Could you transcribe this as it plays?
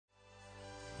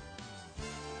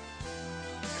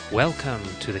Welcome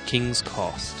to the King's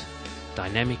Cast,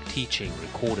 dynamic teaching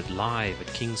recorded live at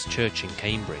King's Church in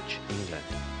Cambridge, England.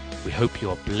 We hope you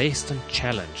are blessed and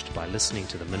challenged by listening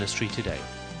to the ministry today.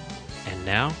 And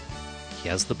now,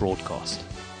 here's the broadcast.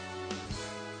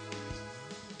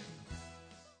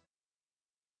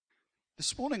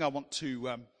 This morning I want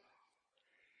to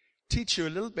teach you a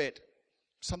little bit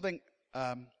something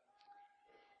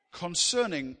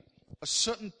concerning a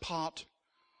certain part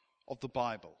of the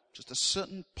Bible. Just a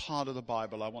certain part of the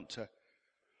Bible I want to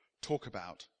talk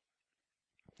about.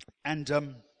 And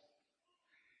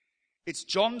it's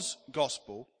John's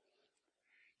Gospel,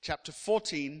 chapter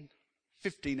 14,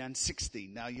 15 and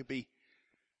 16. Now you'll be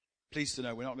pleased to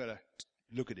know we're not going to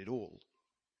look at it all.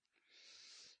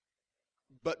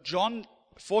 But John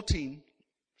 14,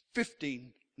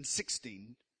 15 and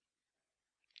 16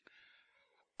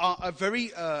 are a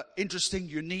very interesting,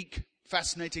 unique,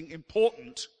 fascinating,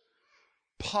 important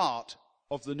part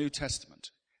of the New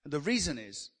Testament. And the reason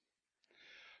is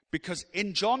because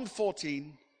in John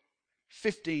 14,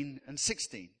 15 and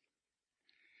 16,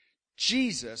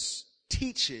 Jesus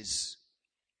teaches,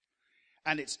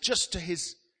 and it's just to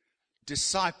his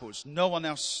disciples, no one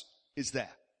else is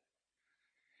there.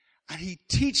 And he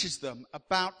teaches them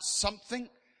about something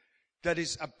that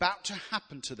is about to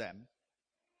happen to them.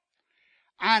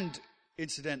 And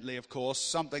incidentally, of course,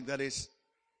 something that is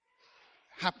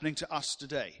happening to us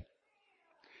today.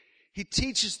 He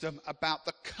teaches them about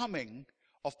the coming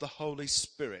of the Holy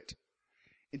Spirit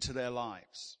into their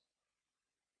lives.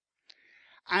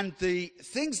 And the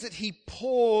things that he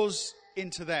pours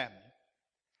into them,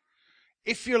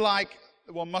 if you like,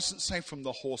 one mustn't say from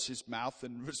the horse's mouth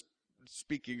and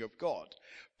speaking of God,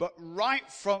 but right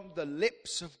from the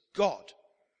lips of God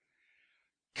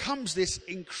comes this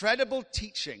incredible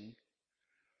teaching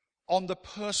on the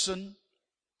person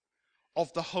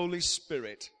of the Holy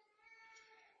Spirit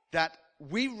that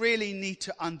we really need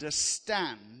to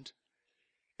understand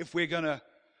if we're going to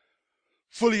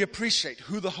fully appreciate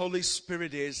who the Holy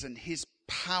Spirit is and his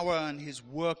power and his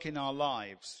work in our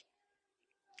lives.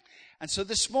 And so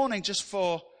this morning, just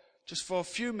for a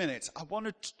few minutes, I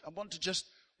want to just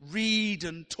read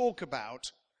and talk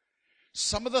about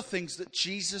some of the things that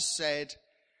Jesus said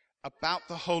about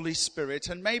the Holy Spirit.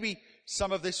 And maybe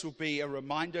some of this will be a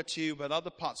reminder to you, but other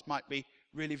parts might be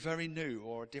really very new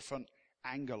or a different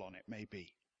angle on it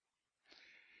maybe.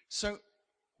 So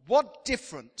what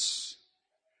difference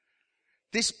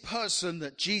this person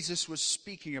that Jesus was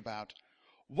speaking about,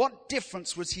 what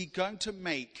difference was he going to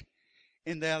make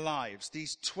in their lives?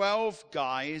 These 12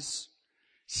 guys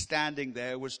standing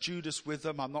there, was Judas with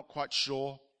them? I'm not quite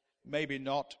sure. Maybe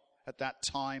not at that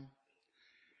time.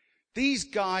 These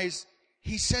guys,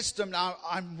 he says to them, now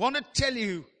I want to tell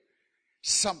you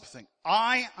something.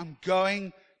 I am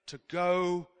going to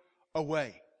go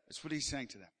away. That's what he's saying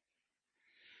to them.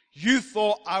 You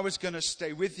thought I was going to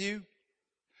stay with you,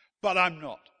 but I'm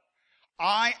not.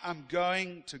 I am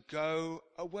going to go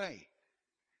away.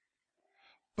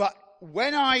 But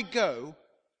when I go,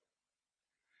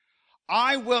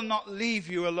 I will not leave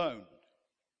you alone.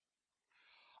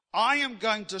 I am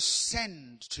going to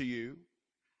send to you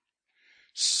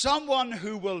someone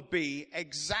who will be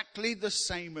exactly the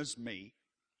same as me.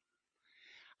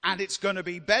 And it's going to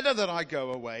be better that I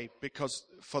go away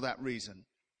for that reason.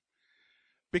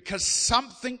 Because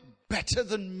something better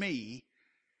than me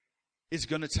is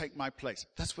going to take my place.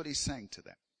 That's what he's saying to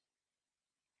them.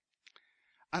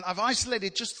 And I've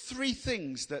isolated just 3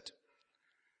 things that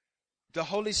the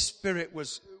Holy Spirit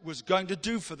was going to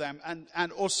do for them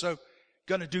and also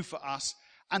going to do for us.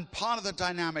 And part of the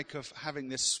dynamic of having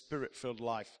this Spirit-filled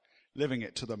life, living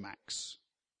it to the max.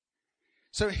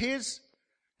 So here's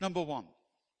number 1.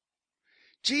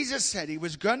 Jesus said he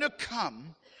was going to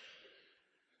come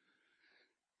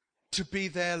to be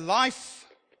their life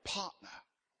partner.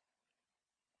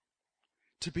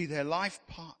 To be their life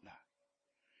partner.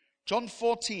 John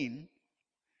 14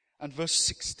 and verse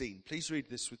 16. Please read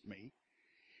this with me.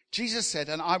 Jesus said,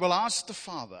 and I will ask the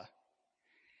Father,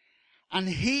 and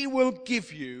he will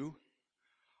give you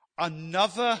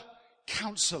another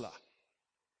counselor.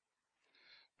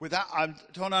 Without, I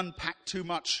don't unpack too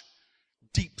much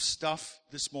deep stuff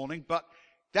this morning, but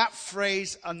that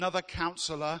phrase, another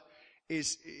counselor,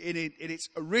 is in its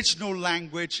original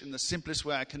language, in the simplest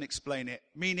way I can explain it,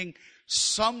 meaning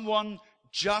someone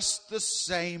just the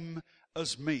same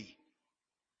as me.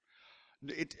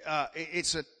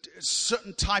 It's a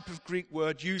certain type of Greek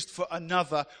word used for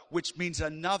another, which means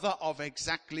another of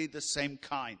exactly the same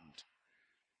kind.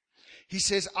 He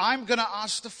says, I'm going to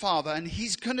ask the Father, and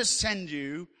he's going to send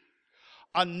you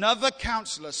another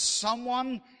counselor,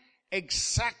 someone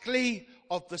exactly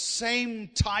of the same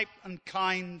type and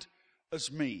kind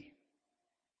as me.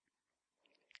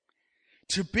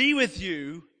 To be with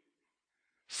you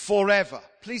forever.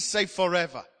 Please say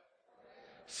forever.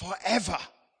 Forever.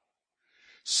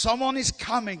 Someone is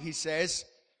coming, he says,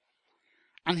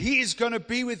 and he is going to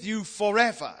be with you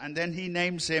forever. And then he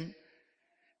names him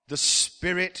the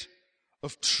Spirit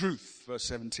of truth. Verse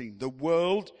 17. The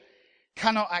world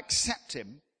cannot accept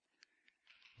him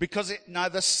because it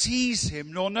neither sees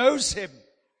him nor knows him.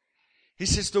 He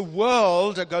says the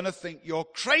world are going to think you're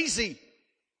crazy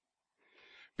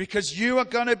because you are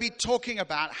going to be talking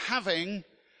about having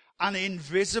an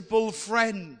invisible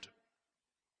friend.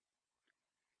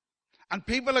 And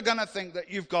people are going to think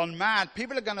that you've gone mad.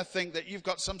 People are going to think that you've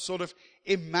got some sort of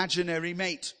imaginary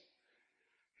mate,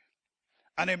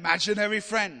 an imaginary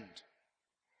friend.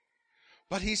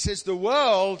 But he says the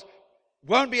world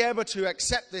won't be able to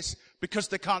accept this because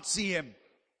they can't see him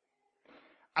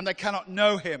and they cannot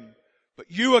know him. But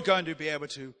you are going to be able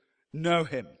to know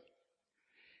him.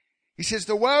 He says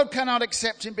the world cannot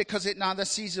accept him because it neither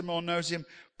sees him or knows him.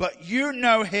 But you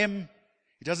know him.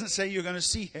 He doesn't say you're going to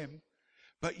see him.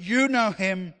 But you know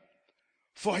him,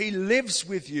 for he lives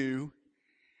with you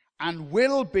and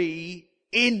will be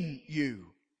in you.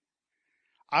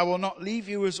 I will not leave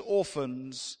you as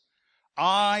orphans.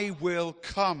 I will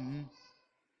come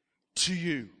to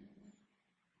you.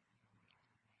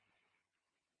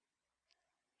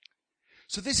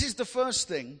 So this is the first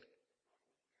thing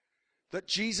that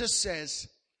Jesus says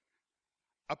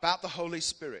about the Holy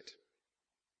Spirit.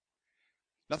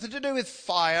 Nothing to do with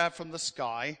fire from the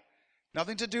sky.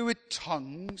 Nothing to do with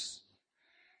tongues.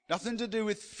 Nothing to do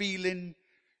with feeling,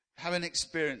 having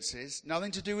experiences.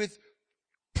 Nothing to do with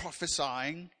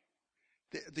prophesying.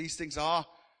 These things are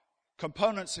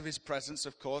components of his presence,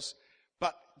 of course.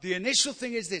 But the initial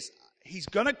thing is this. He's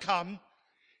going to come.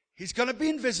 He's going to be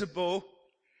invisible.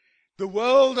 The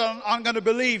world aren't going to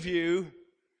believe you.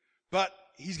 But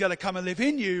he's going to come and live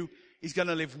in you. He's going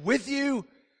to live with you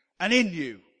and in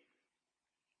you.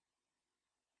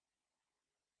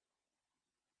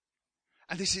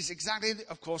 And this is exactly,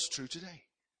 of course, true today.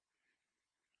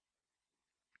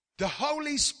 The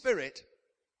Holy Spirit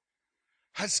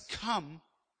has come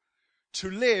to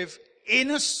live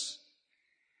in us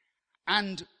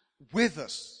and with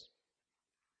us.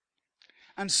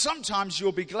 And sometimes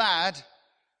you'll be glad,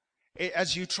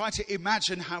 as you try to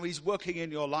imagine how he's working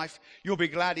in your life, you'll be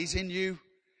glad he's in you.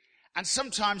 And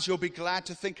sometimes you'll be glad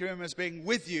to think of him as being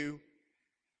with you.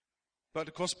 But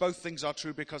of course, both things are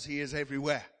true because he is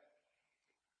everywhere.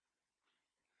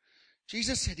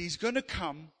 Jesus said he's going to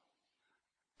come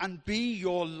and be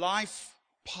your life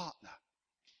partner.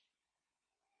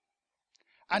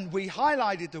 And we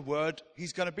highlighted the word,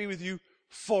 he's going to be with you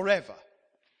forever.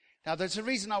 Now there's a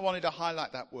reason I wanted to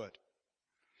highlight that word.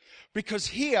 Because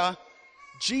here,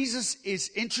 Jesus is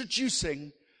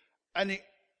introducing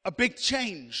a big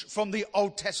change from the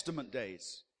Old Testament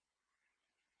days.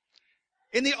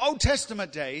 In the Old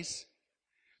Testament days,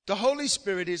 the Holy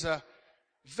Spirit is a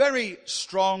very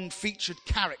strong featured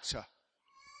character.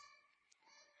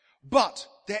 But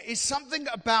there is something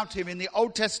about him in the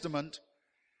Old Testament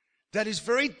that is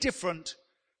very different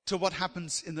to what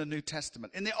happens in the New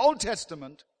Testament. In the Old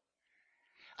Testament,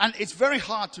 and it's very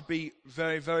hard to be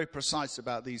very, very precise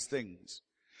about these things,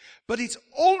 but it's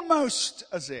almost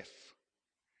as if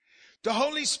the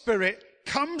Holy Spirit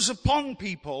comes upon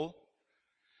people,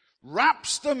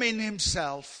 wraps them in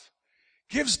himself,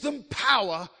 gives them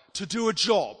power to do a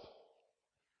job.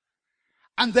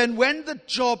 And then when the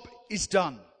job is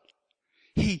done,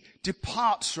 he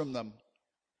departs from them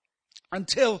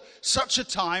until such a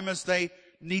time as they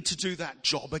need to do that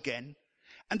job again.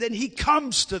 And then he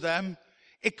comes to them,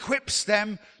 equips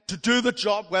them to do the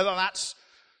job, whether that's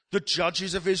the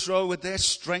judges of Israel with their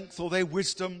strength or their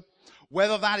wisdom,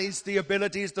 whether that is the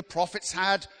abilities the prophets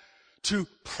had to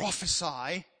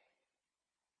prophesy.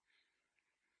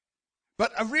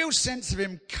 But a real sense of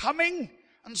him coming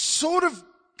and sort of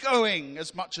going,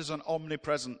 as much as an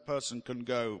omnipresent person can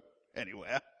go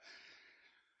anywhere.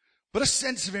 But a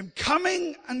sense of him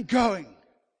coming and going.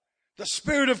 The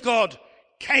Spirit of God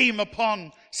came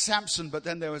upon Samson, but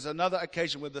then there was another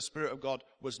occasion where the Spirit of God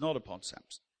was not upon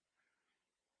Samson.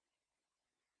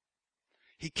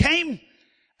 He came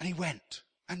and he went.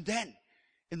 And then,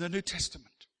 in the New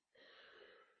Testament,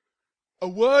 a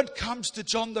word comes to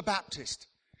John the Baptist.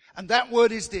 And that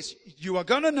word is this: you are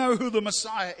going to know who the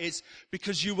Messiah is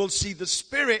because you will see the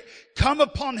Spirit come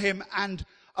upon him and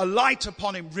alight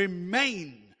upon him,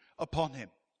 remain upon him.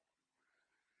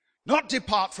 Not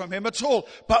depart from him at all,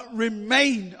 but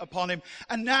remain upon him.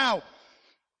 And now,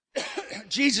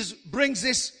 Jesus brings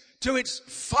this to its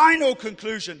final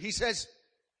conclusion. He says,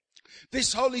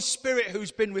 this Holy Spirit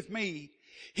who's been with me,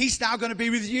 he's now going to be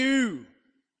with you.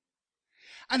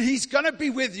 And he's going to be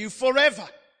with you forever.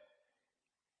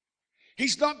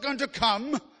 He's not going to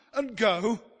come and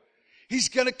go. He's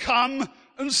going to come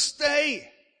and stay.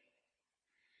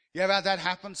 You ever had that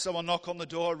happen? Someone knock on the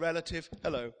door, a relative.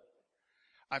 Hello.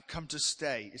 I've come to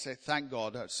stay. You say, thank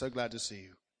God. I'm so glad to see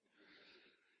you.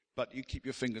 But you keep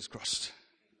your fingers crossed.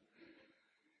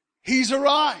 He's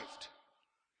arrived.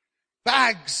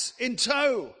 Bags in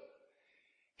tow.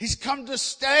 He's come to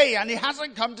stay, and he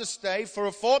hasn't come to stay for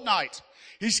a fortnight.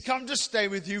 He's come to stay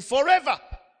with you forever.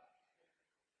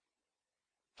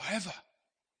 Forever.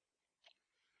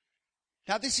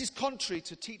 Now, this is contrary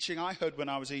to teaching I heard when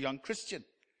I was a young Christian.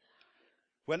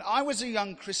 When I was a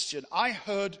young Christian, I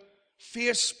heard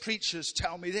fierce preachers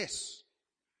tell me this.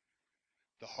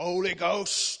 The Holy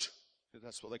Ghost.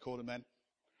 That's what they called him then.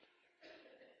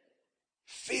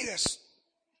 Fierce,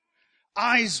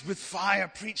 eyes with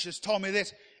fire preachers told me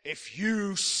this. If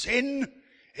you sin,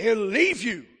 he'll leave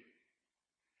you.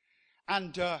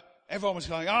 And everyone was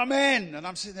going, amen. And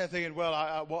I'm sitting there thinking,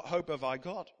 well, what hope have I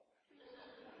got?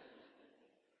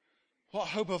 What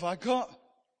hope have I got?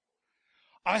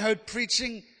 I heard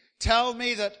preaching tell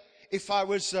me that if I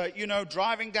was,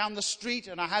 driving down the street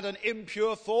and I had an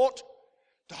impure thought,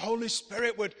 the Holy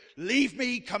Spirit would leave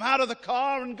me, come out of the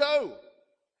car and go.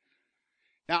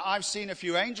 Now, I've seen a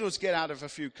few angels get out of a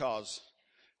few cars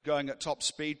going at top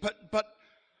speed, but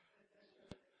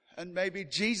and maybe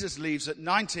Jesus leaves at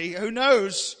 90, who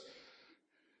knows?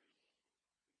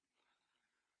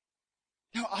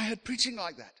 No, I heard preaching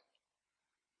like that.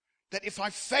 That if I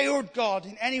failed God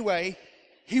in any way,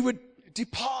 he would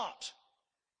depart.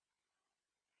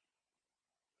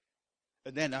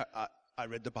 And then I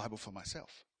read the Bible for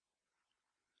myself.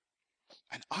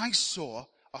 And I saw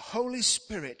a Holy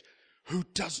Spirit who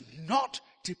does not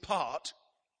depart.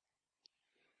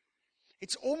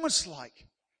 It's almost like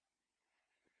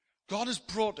God has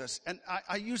brought us, and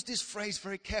I use this phrase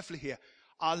very carefully here,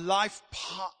 our life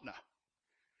partner.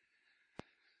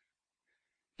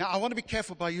 Now, I want to be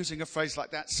careful by using a phrase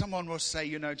like that. Someone will say,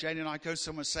 Jane and I go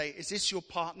somewhere and say, is this your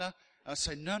partner? I'll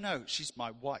say, no, she's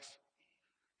my wife.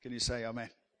 Can you say amen?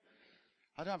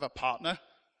 I don't have a partner.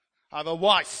 I have a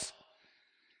wife.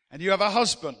 And you have a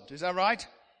husband. Is that right?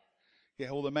 Yeah,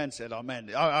 all the men said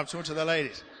amen. I'm talking to the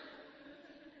ladies.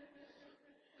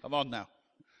 Come on now.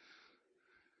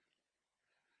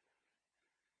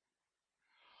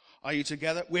 Are you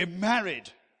together? We're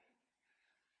married.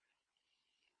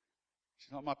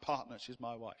 She's not my partner, she's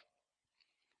my wife.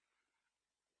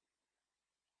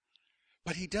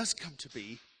 But he does come to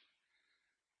be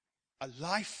a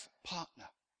life partner.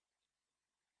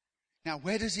 Now,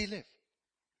 where does he live?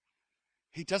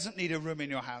 He doesn't need a room in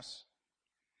your house,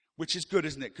 which is good,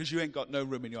 isn't it? Because you ain't got no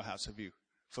room in your house, have you?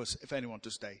 If anyone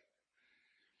to stay.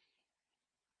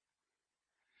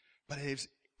 But he lives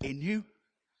in you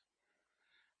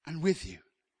and with you.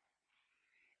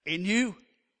 In you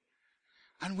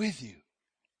and with you.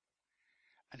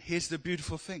 And here's the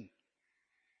beautiful thing.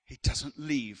 He doesn't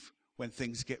leave when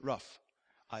things get rough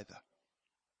either.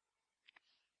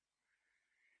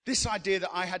 This idea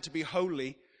that I had to be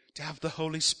holy to have the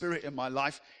Holy Spirit in my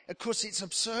life, of course it's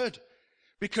absurd.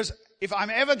 Because if I'm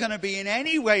ever going to be in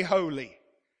any way holy,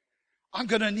 I'm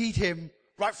going to need him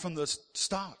right from the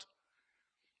start.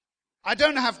 I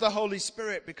don't have the Holy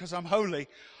Spirit because I'm holy.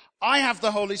 I have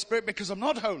the Holy Spirit because I'm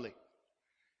not holy.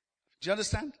 Do you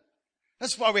understand?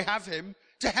 That's why we have him,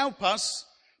 to help us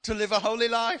to live a holy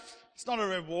life. It's not a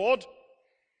reward.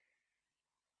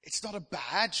 It's not a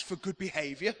badge for good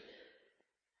behavior.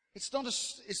 It's not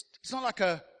like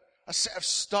a set of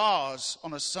stars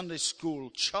on a Sunday school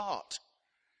chart.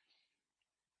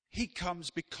 He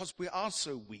comes because we are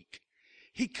so weak.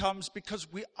 He comes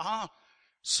because we are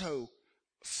so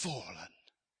fallen,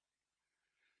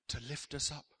 to lift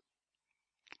us up.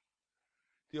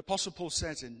 The Apostle Paul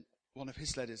says in one of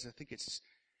his letters, I think it's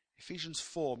Ephesians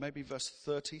 4, maybe verse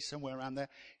 30, somewhere around there,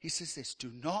 he says this: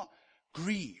 do not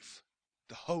grieve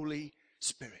the Holy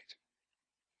Spirit.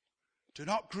 Do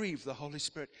not grieve the Holy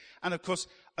Spirit. And of course,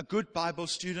 a good Bible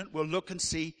student will look and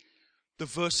see the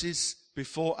verses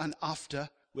before and after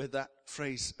where that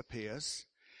phrase appears,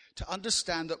 to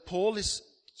understand that Paul is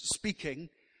speaking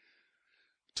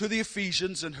to the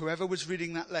Ephesians and whoever was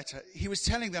reading that letter. He was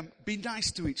telling them, be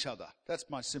nice to each other. That's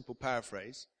my simple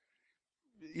paraphrase.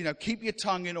 Keep your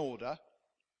tongue in order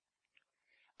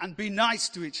and be nice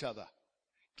to each other.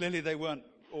 Clearly they weren't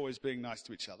always being nice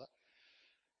to each other.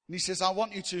 And he says, I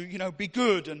want you to, be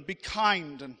good and be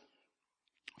kind and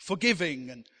forgiving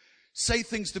and say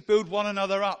things to build one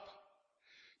another up,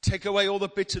 Take away all the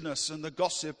bitterness and the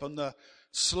gossip and the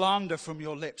slander from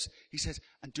your lips. He says,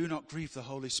 and do not grieve the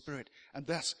Holy Spirit. And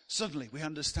thus, suddenly we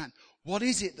understand, what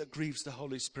is it that grieves the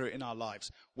Holy Spirit in our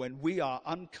lives when we are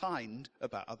unkind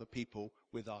about other people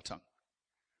with our tongue?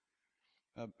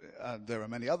 There are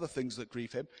many other things that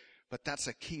grieve him, but that's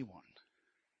a key one.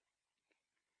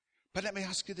 But let me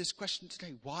ask you this question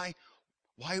today. Why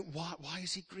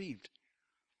is he grieved?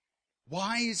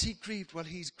 Why is he grieved? Well,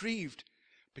 he's grieved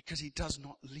because he does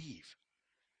not leave.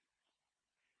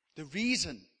 The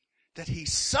reason that he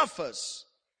suffers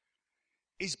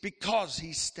is because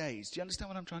he stays. Do you understand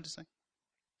what I'm trying to say?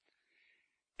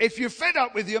 If you're fed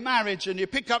up with your marriage and you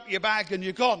pick up your bag and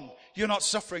you're gone, you're not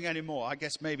suffering anymore. I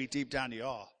guess maybe deep down you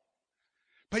are.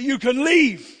 But you can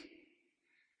leave.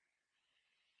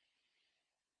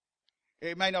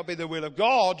 It may not be the will of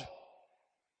God,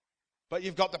 but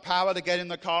you've got the power to get in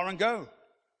the car and go.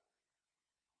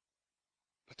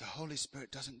 But the Holy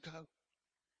Spirit doesn't go.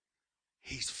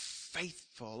 He's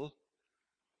faithful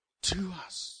to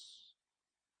us.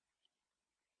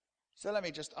 So let me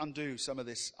just undo some of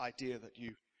this idea that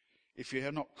if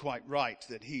you're not quite right,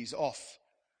 that he's off.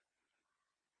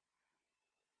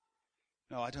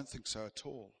 No, I don't think so at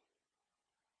all.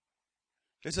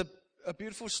 There's a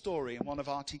beautiful story in one of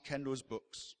R.T. Kendall's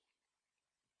books.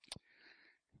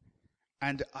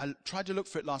 And I tried to look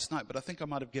for it last night, but I think I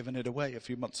might have given it away a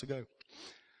few months ago.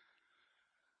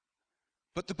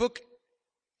 But the book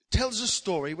tells a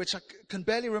story which I can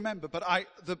barely remember, but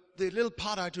the little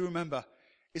part I do remember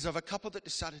is of a couple that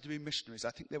decided to be missionaries. I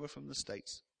think they were from the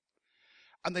States.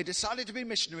 And they decided to be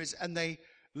missionaries, and they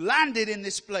landed in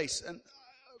this place. And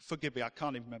forgive me, I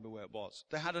can't even remember where it was.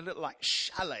 They had a little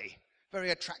chalet,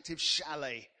 very attractive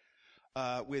chalet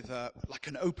with like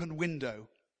an open window.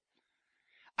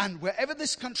 And wherever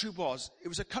this country was, it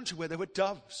was a country where there were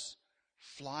doves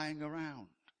flying around.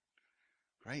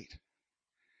 Great.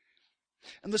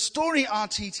 And the story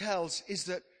R.T. tells is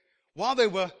that while they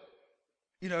were,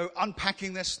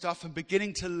 unpacking their stuff and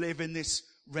beginning to live in this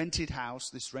rented house,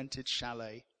 this rented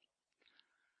chalet,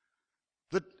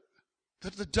 that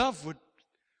the dove would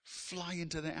fly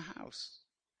into their house,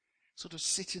 sort of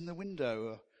sit in the window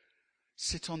or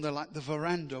sit on the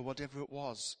veranda, whatever it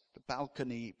was, the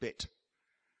balcony bit.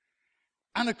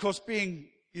 And of course, being,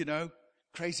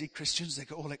 crazy Christians, they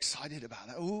got all excited about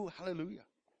that. Oh, hallelujah.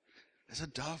 There's a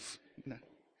dove,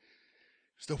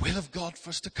 It's the will of God for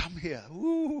us to come here.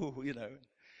 Ooh,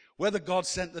 Whether God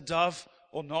sent the dove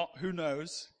or not, who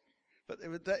knows? But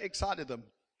that excited them.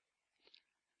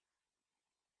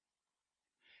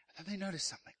 And then they noticed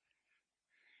something.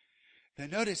 They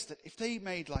noticed that if they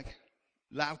made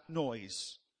loud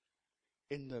noise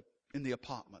in the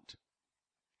apartment,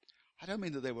 I don't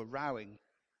mean that they were rowing,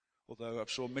 although I'm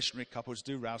sure missionary couples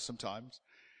do row sometimes,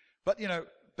 but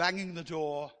banging the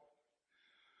door,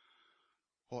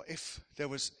 or if there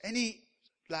was any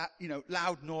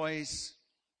loud noise,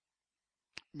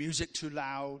 music too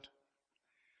loud,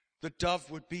 the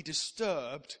dove would be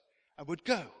disturbed and would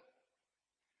go.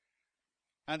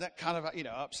 And that kind of,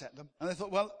 upset them. And they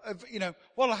thought, well,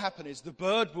 what will happen is the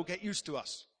bird will get used to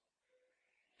us.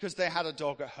 Because they had a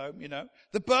dog at home,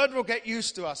 The bird will get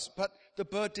used to us. But the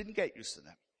bird didn't get used to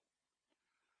them.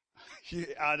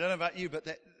 I don't know about you, but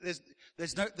there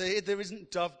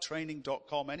isn't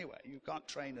dovetraining.com anywhere. You can't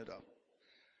train a dove.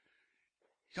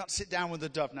 You can't sit down with a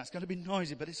dove. Now, it's going to be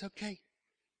noisy, but it's okay.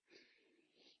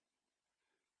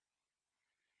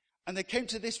 And they came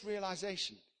to this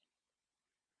realization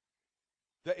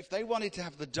that if they wanted to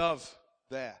have the dove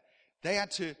there, they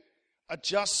had to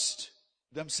adjust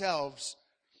themselves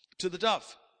to the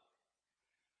dove.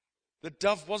 The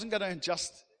dove wasn't going to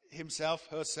adjust himself,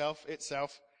 herself,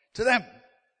 itself to them.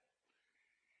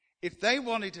 If they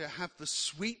wanted to have the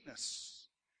sweetness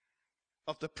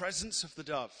of the presence of the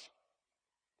dove,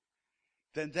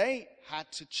 then they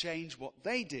had to change what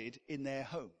they did in their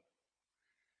home.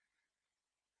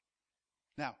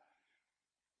 Now,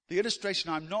 the illustration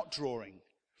I'm not drawing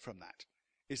from that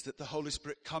is that the Holy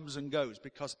Spirit comes and goes,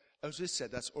 because, as we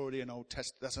said, that's already an Old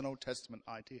Testament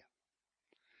idea.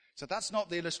 So that's not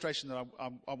the illustration that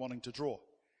I'm wanting to draw.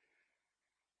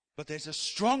 But there's a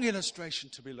strong illustration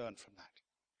to be learned from that,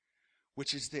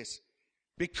 which is this.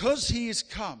 Because he is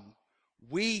come,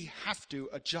 we have to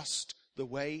adjust the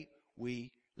way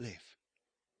we live.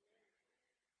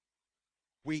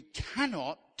 We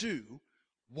cannot do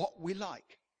what we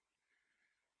like.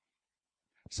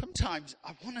 Sometimes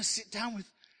I want to sit down with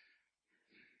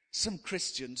some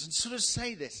Christians and sort of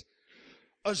say this,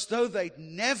 as though they'd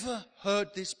never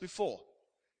heard this before.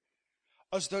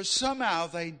 As though somehow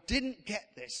they didn't get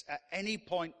this at any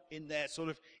point in their sort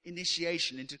of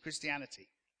initiation into Christianity.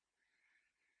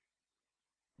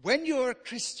 when you're a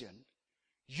Christian,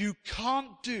 you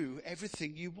can't do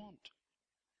everything you want.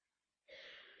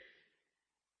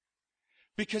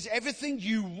 Because everything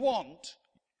you want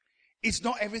is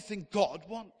not everything God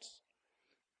wants.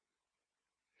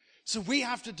 So we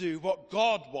have to do what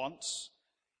God wants,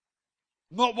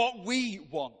 not what we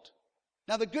want.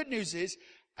 Now the good news is,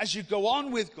 as you go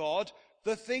on with God,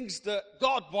 the things that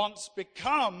God wants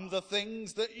become the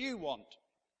things that you want.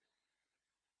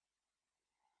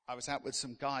 I was out with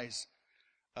some guys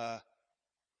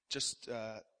just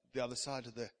the other side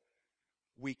of the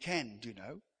weekend, you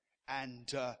know,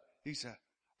 and these are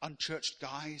unchurched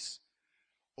guys,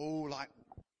 all like,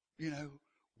 you know,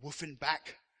 woofing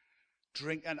back,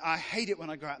 drink. And I hate it when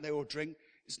I go out and they all drink.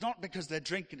 It's not because they're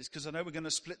drinking, it's because I know we're going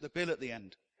to split the bill at the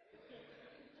end.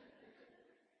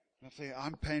 I think,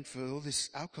 I'm paying for all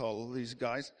this alcohol, all these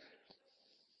guys.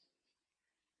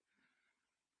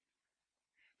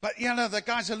 But, you know, the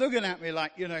guys are looking at me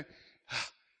like, you know,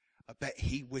 I bet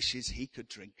he wishes he could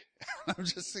drink. I'm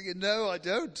just thinking, no, I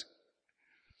don't.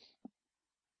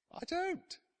 I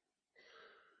don't.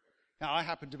 Now, I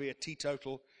happen to be a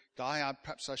teetotal guy.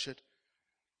 Perhaps I should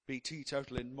be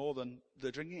teetotal in more than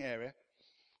the drinking area.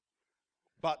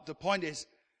 But the point is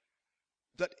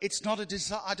that it's not a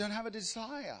desire. I don't have a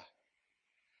desire.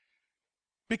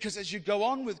 Because as you go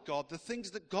on with God, the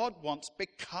things that God wants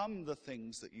become the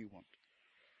things that you want.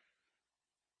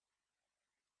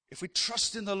 If we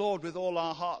trust in the Lord with all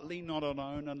our heart, lean not on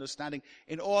our own understanding,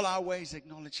 in all our ways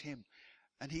acknowledge Him.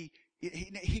 And He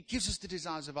gives us the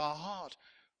desires of our heart.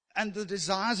 And the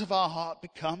desires of our heart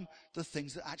become the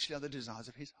things that actually are the desires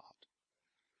of His heart.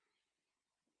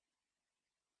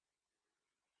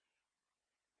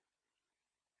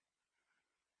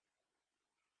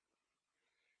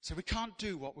 So we can't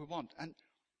do what we want. And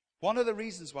one of the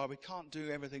reasons why we can't do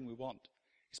everything we want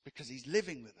is because He's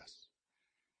living with us.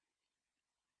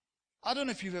 I don't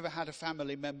know if you've ever had a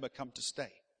family member come to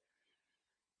stay.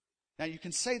 Now, you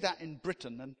can say that in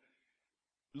Britain, and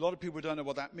a lot of people don't know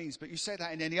what that means, but you say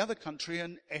that in any other country,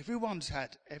 and everyone's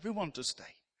had everyone to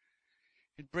stay.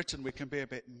 In Britain, we can be a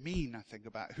bit mean, I think,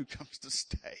 about who comes to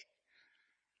stay.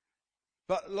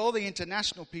 But all the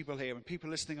international people here and people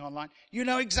listening online, you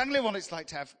know exactly what it's like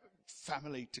to have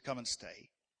family to come and stay.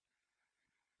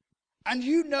 And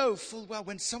you know full well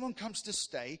when someone comes to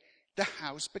stay, the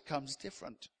house becomes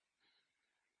different.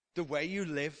 The way you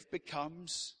live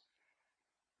becomes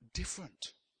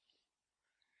different.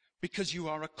 Because you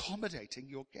are accommodating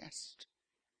your guest.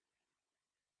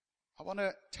 I want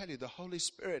to tell you, the Holy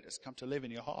Spirit has come to live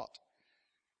in your heart.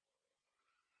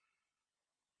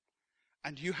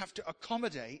 And you have to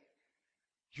accommodate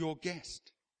your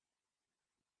guest.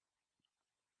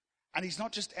 And He's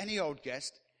not just any old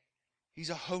guest. He's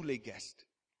a holy guest.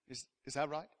 Is that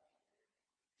right?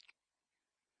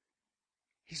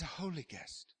 He's a holy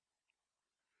guest.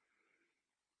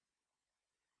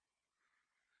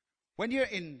 When you're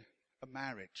in a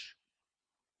marriage,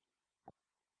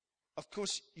 of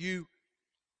course, you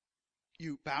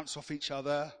bounce off each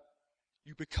other.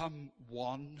 You become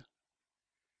one.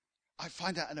 I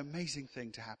find that an amazing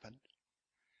thing to happen.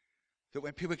 That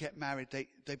when people get married,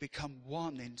 they become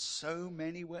one in so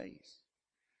many ways.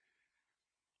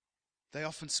 They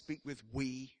often speak with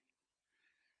we.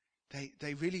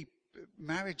 They really,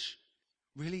 marriage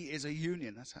really is a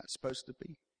union. That's how it's supposed to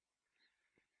be.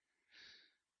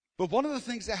 But one of the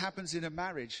things that happens in a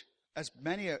marriage, as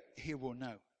many here will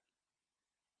know,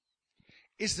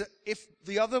 is that if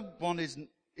the other one is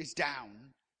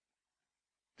down,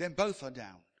 then both are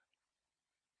down.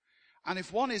 And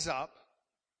if one is up,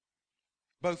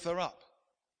 both are up.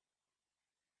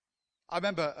 I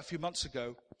remember a few months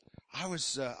ago, I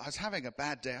was having a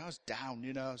bad day. I was down,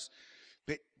 you know, I was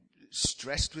a bit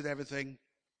stressed with everything.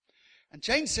 And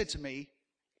Jane said to me,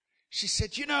 she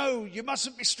said, you know, you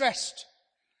mustn't be stressed.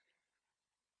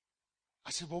 I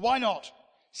said, well, why not?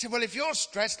 She said, well, if you're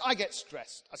stressed, I get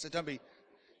stressed. I said,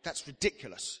 that's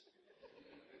ridiculous.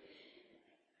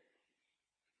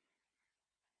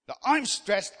 Now, I'm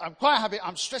stressed. I'm quite happy.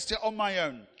 I'm stressed on my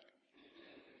own.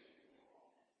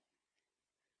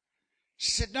 She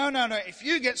said, no. If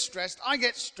you get stressed, I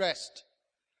get stressed.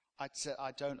 I said,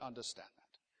 I don't understand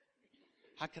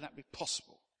that. How can that be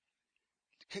possible?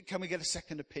 Can we get a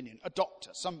second opinion? A doctor,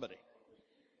 somebody.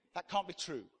 That can't be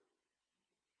true.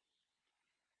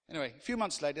 Anyway, a few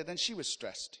months later, then she was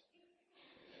stressed.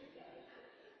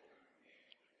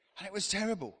 And it was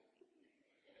terrible.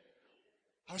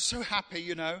 I was so happy,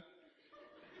 you know.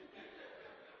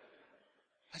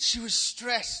 And she was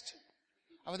stressed.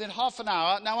 And within half an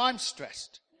hour, now I'm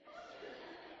stressed.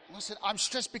 And I said, I'm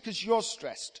stressed because you're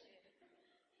stressed.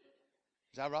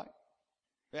 Is that right?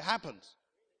 It happens.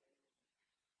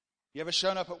 You ever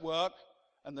shown up at work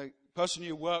and the person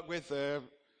you work with, they're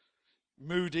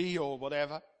moody or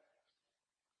whatever,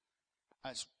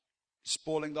 and it's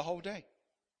spoiling the whole day?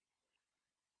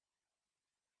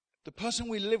 The person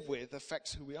we live with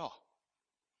affects who we are.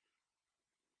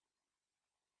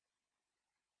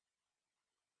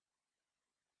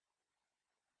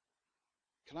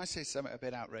 Can I say something a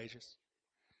bit outrageous?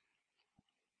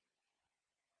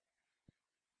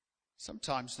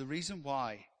 Sometimes the reason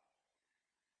why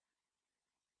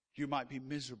you might be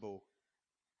miserable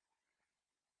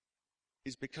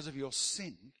is because of your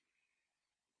sin.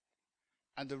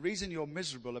 And the reason you're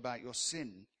miserable about your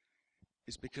sin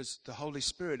is because the Holy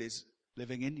Spirit is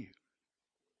living in you.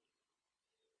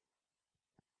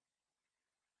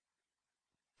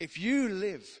 If you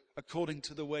live according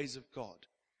to the ways of God,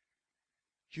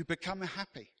 you become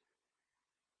happy.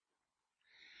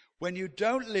 When you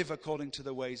don't live according to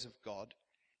the ways of God,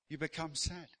 you become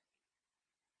sad.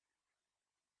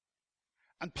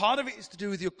 And part of it is to do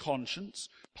with your conscience.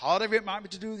 Part of it might be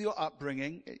to do with your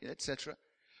upbringing, etc.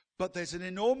 But there's an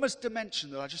enormous dimension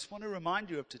that I just want to remind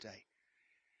you of today.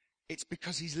 It's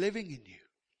because he's living in you.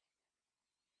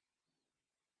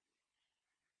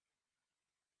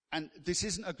 And this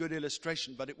isn't a good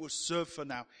illustration, but it will serve for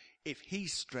now. If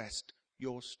he's stressed,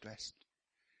 you're stressed.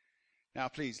 Now,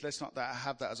 please, let's not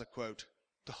have that as a quote.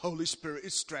 The Holy Spirit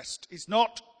is stressed. He's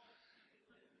not.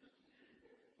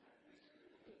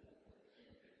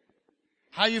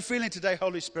 How are you feeling today,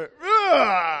 Holy Spirit?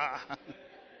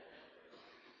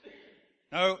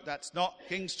 No, that's not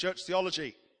King's Church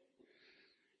theology.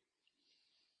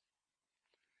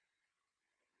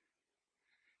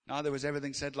 Neither was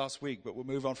everything said last week, but we'll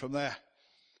move on from there.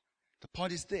 The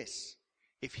point is this.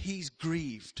 If he's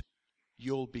grieved,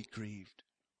 you'll be grieved.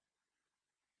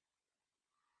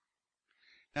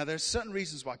 Now, there are certain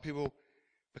reasons why people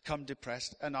become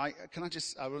depressed. And I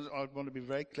want to be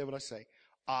very clear what I say.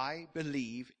 I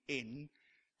believe in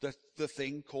the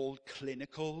thing called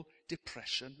clinical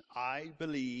depression. I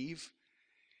believe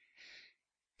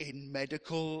in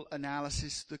medical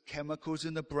analysis. The chemicals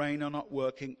in the brain are not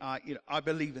working. I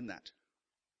believe in that.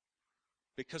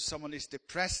 Because someone is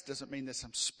depressed doesn't mean there's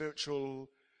some spiritual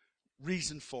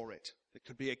reason for it. There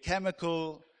could be a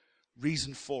chemical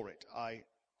reason for it. I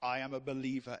am a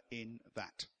believer in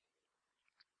that.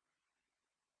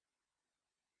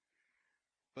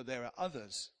 But there are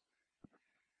others.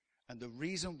 And the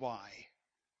reason why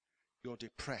you're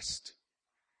depressed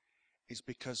is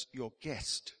because your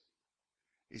guest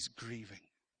is grieving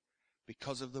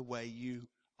because of the way you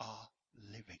are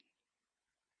living.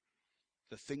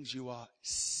 The things you are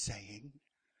saying,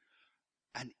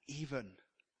 and even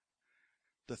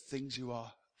the things you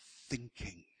are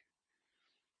thinking.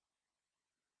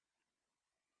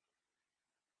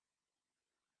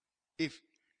 If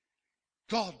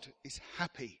God is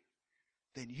happy,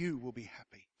 then you will be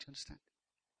happy. Do you understand?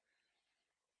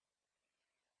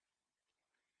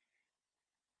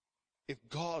 If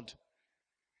God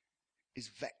is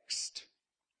vexed,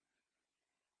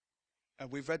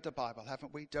 and we've read the Bible,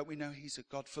 haven't we? Don't we know he's a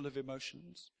God full of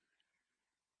emotions?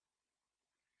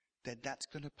 Then that's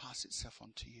going to pass itself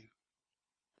on to you.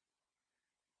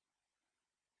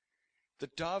 The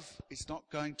dove is not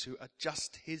going to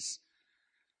adjust his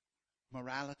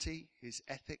morality, his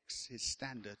ethics, his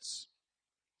standards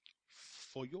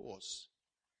for yours.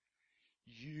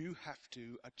 You have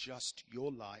to adjust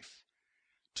your life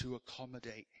to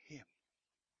accommodate him.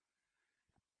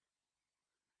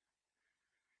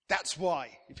 That's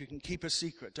why, if you can keep a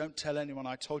secret, don't tell anyone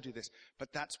I told you this,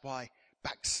 but that's why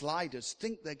backsliders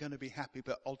think they're going to be happy,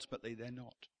 but ultimately they're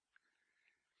not.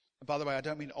 And by the way, I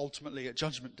don't mean ultimately at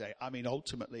Judgment Day. I mean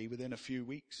ultimately within a few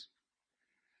weeks.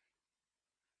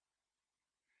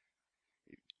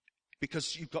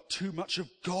 Because you've got too much of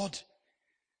God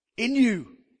in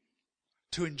you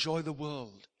to enjoy the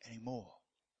world anymore.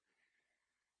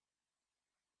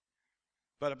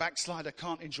 But a backslider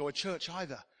can't enjoy church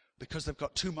either, because they've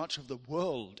got too much of the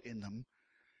world in them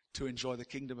to enjoy the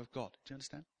kingdom of God. Do you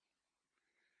understand?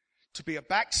 To be a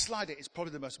backslider is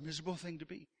probably the most miserable thing to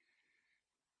be.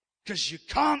 Because you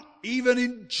can't even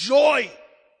enjoy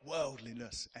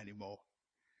worldliness anymore.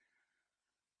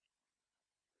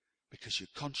 Because your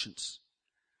conscience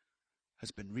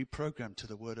has been reprogrammed to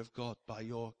the Word of God by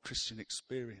your Christian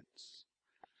experience.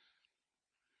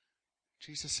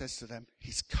 Jesus says to them,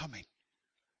 he's coming.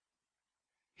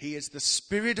 He is the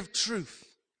Spirit of truth.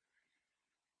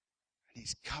 And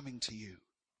he's coming to you.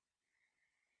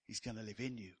 He's going to live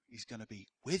in you. He's going to be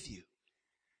with you.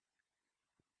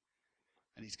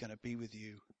 And he's going to be with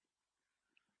you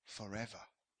forever.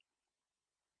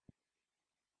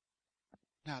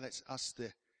 Now let's ask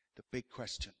the big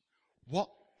question. What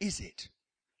is it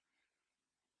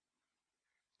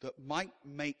that might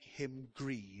make him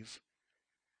grieve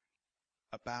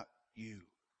about you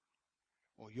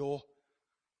or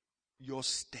your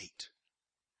state?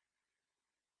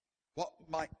 What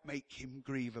might make him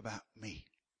grieve about me?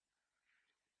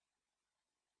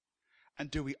 And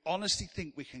do we honestly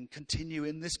think we can continue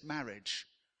in this marriage?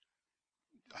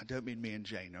 I don't mean me and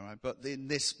Jane, all right? But in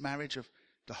this marriage of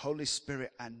the Holy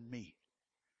Spirit and me,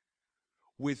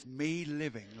 with me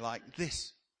living like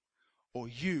this, or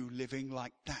you living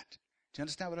like that. Do you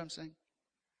understand what I'm saying?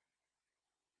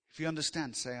 If you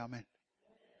understand, say amen.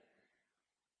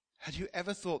 Had you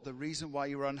ever thought the reason why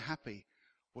you were unhappy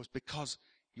was because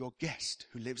your guest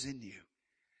who lives in you,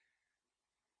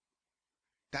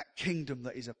 that kingdom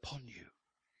that is upon you,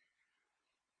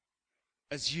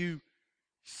 as you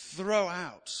throw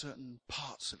out certain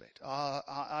parts of it.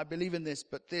 I believe in this,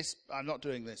 but this, I'm not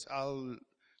doing this. I'll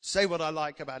say what I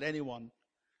like about anyone.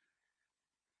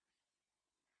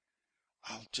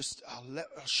 I'll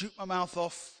shoot my mouth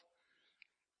off.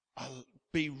 I'll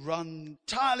be run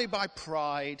entirely by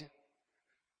pride,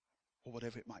 or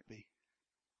whatever it might be.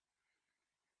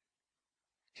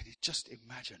 Can you just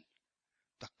imagine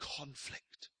the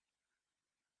conflict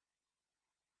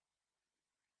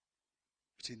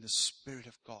between the Spirit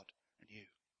of God and you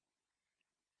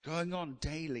going on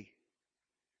daily?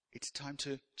 It's time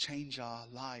to change our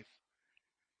life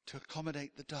to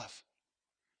accommodate the dove.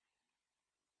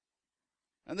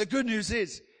 And the good news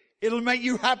is, it'll make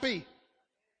you happy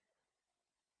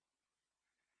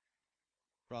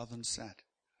rather than sad.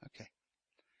 Okay.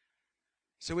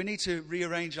 So we need to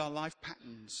rearrange our life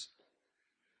patterns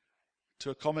to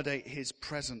accommodate his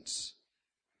presence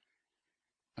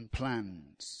and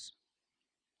plans.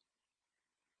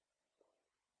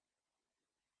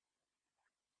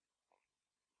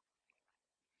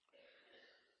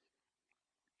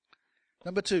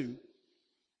 Number 2,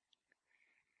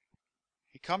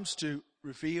 he comes to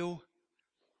reveal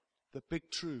the big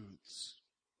truths.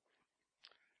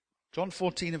 John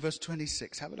 14 and verse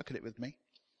 26. Have a look at it with me.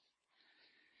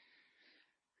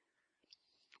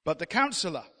 But the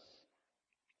Counselor,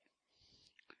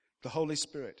 the Holy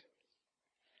Spirit,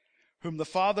 whom the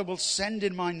Father will send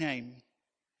in my name,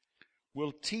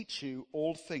 will teach you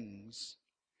all things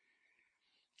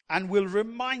and will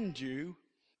remind you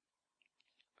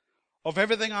of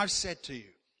everything I've said to you.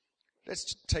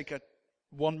 Let's take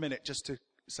 1 minute just to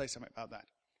say something about that.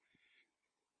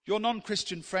 Your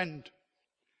non-Christian friend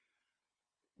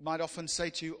might often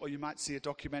say to you, or you might see a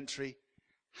documentary,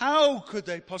 how could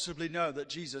they possibly know that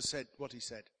Jesus said what he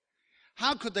said?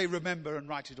 How could they remember and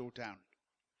write it all down?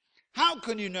 How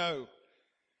can you know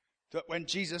that when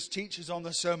Jesus teaches on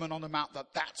the Sermon on the Mount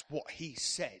that that's what he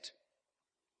said?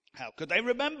 How could they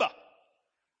remember?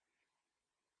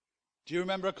 Do you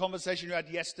remember a conversation you had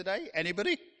yesterday?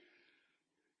 Anybody?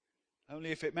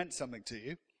 Only if it meant something to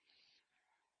you.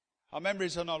 Our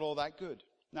memories are not all that good.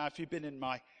 Now, if you've been in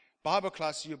my Bible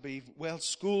class, you'll be well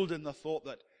schooled in the thought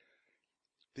that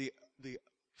the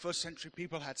first century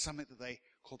people had something that they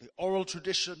called the oral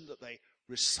tradition, that they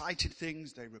recited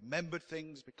things, they remembered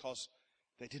things because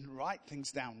they didn't write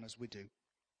things down as we do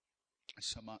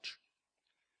so much.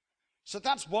 So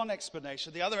that's one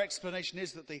explanation. The other explanation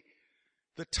is that the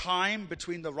time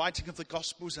between the writing of the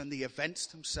Gospels and the events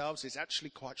themselves is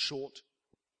actually quite short.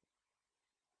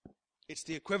 It's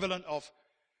the equivalent of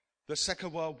the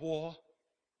Second World War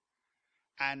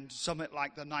and something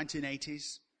like the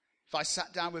 1980s. If I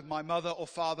sat down with my mother or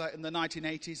father in the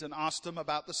 1980s and asked them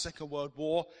about the Second World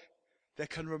War, they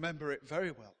can remember it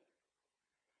very well.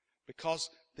 Because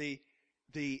the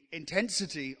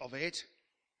intensity of it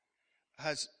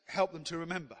has helped them to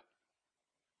remember.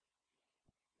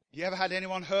 You ever had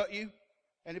anyone hurt you?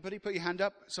 Anybody? Put your hand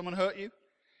up. Someone hurt you?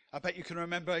 I bet you can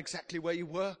remember exactly where you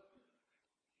were.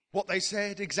 What they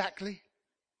said exactly.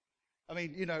 I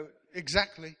mean,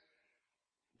 exactly.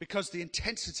 Because the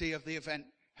intensity of the event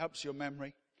helps your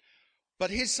memory. But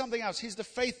here's something else. Here's the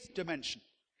faith dimension.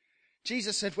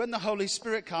 Jesus said when the Holy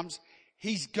Spirit comes,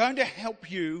 he's going to help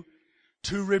you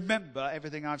to remember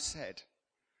everything I've said.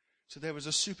 So there was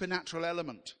a supernatural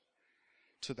element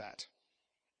to that.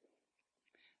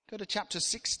 Go to chapter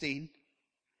 16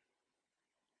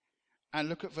 and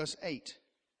look at verse 8.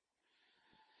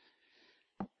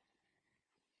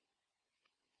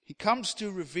 He comes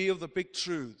to reveal the big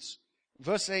truths.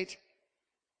 Verse 8.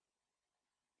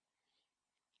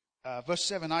 Verse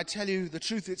 7, I tell you the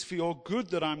truth, it's for your good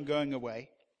that I'm going away.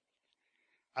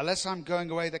 Unless I'm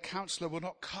going away, the Counselor will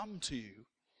not come to you.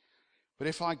 But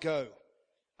if I go,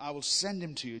 I will send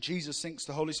him to you. Jesus thinks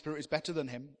the Holy Spirit is better than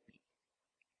him.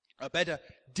 A better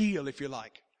deal, if you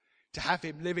like. to have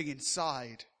him living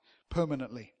inside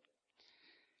permanently.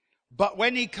 But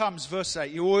when he comes, verse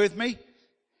 8, you all with me?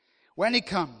 When he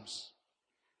comes,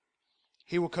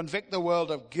 he will convict the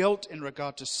world of guilt in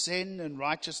regard to sin and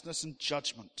righteousness and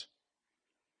judgment.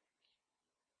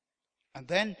 And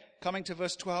then, coming to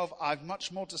verse 12, I've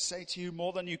much more to say to you,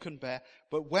 more than you can bear.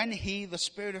 But when he, the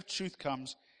Spirit of truth,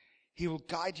 comes, he will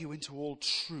guide you into all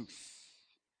truth.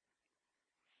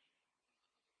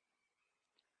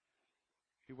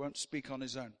 He won't speak on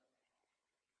his own.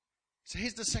 So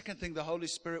here's the second thing the Holy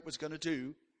Spirit was going to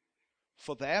do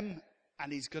for them,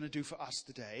 and he's going to do for us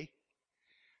today.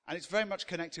 And it's very much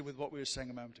connected with what we were saying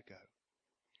a moment ago.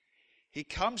 He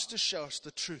comes to show us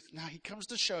the truth. Now, he comes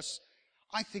to show us,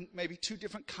 I think, maybe two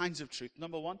different kinds of truth.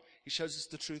 Number one, he shows us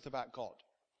the truth about God.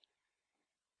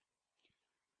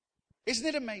 Isn't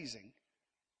it amazing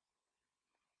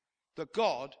that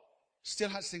God still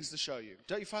has things to show you?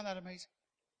 Don't you find that amazing?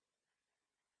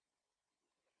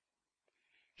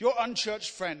 Your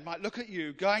unchurched friend might look at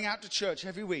you going out to church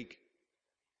every week,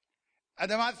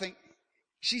 and they might think,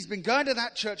 she's been going to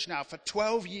that church now for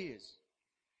 12 years.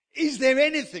 Is there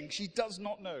anything she does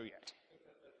not know yet?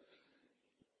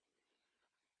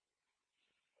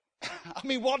 I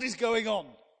mean, what is going on?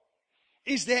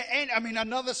 Is there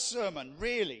another sermon,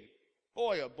 really?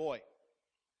 Boy, oh boy.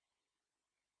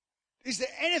 Is there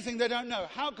anything they don't know?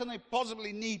 How can they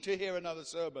possibly need to hear another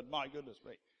sermon? My goodness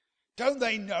me. Don't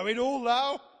they know it all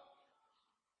now?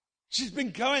 She's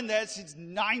been going there since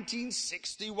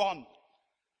 1961.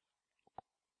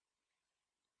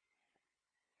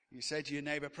 You say to your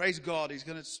neighbor, praise God,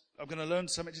 I'm going to learn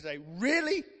something today.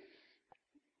 Really?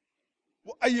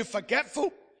 Are you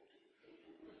forgetful?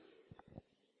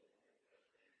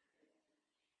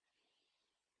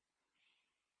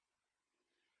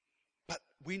 But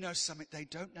we know something they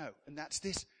don't know, and that's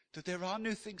this, that there are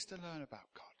new things to learn about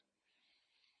God.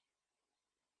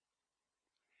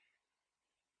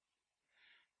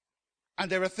 And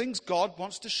there are things God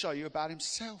wants to show you about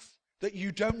himself that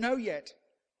you don't know yet.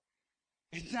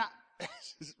 Isn't that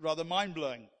rather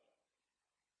mind-blowing?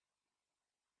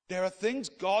 There are things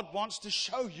God wants to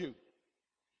show you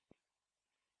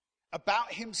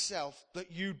about himself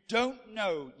that you don't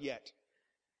know yet.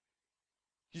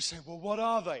 You say, well, what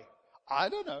are they? I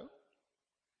don't know.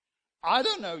 I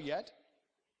don't know yet.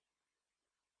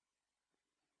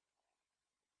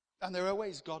 And there are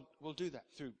ways God will do that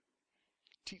through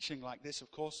teaching like this, of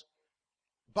course,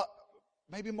 but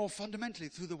maybe more fundamentally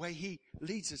through the way he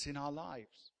leads us in our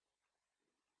lives.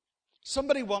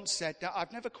 Somebody once said, now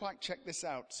I've never quite checked this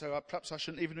out, so perhaps I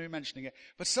shouldn't even be mentioning it,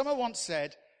 but someone once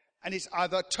said, and it's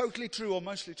either totally true or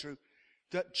mostly true,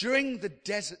 that during the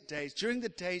desert days, during the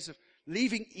days of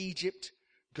leaving Egypt,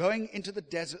 going into the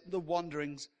desert, the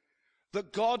wanderings,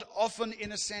 that God often,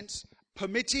 in a sense,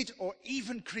 permitted or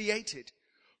even created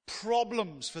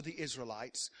problems for the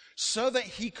Israelites so that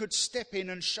he could step in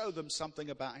and show them something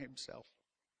about himself.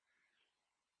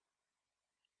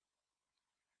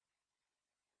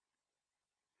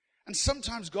 And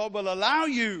sometimes God will allow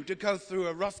you to go through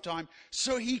a rough time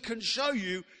so he can show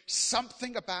you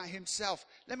something about himself.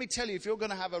 Let me tell you, if you're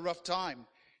going to have a rough time,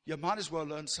 you might as well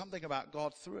learn something about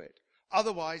God through it.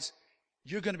 Otherwise,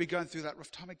 you're going to be going through that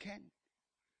rough time again.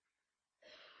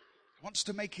 He wants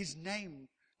to make his name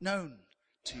known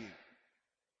to you.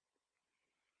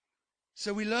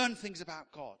 So we learn things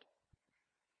about God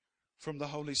from the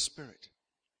Holy Spirit.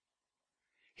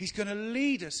 He's going to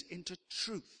lead us into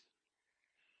truth.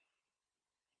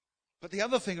 But the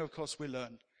other thing, of course, we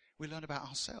learn about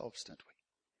ourselves, don't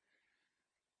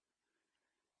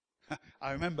we?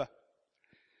 I remember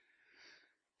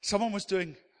someone was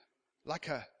doing like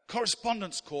a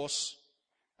correspondence course,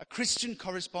 a Christian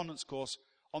correspondence course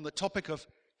on the topic of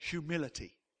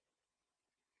humility.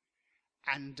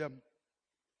 And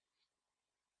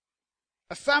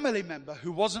a family member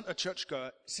who wasn't a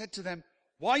churchgoer said to them,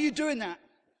 why are you doing that?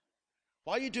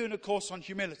 Why are you doing a course on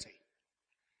humility?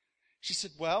 She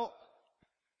said, well,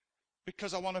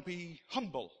 because I want to be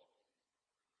humble.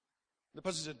 The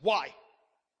person said, why?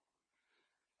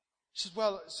 She said,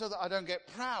 well, so that I don't get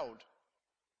proud.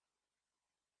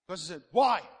 The person said,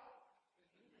 why?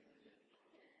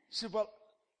 She said, well,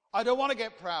 I don't want to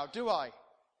get proud, do I?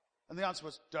 And the answer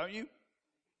was, don't you?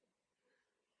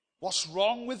 What's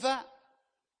wrong with that?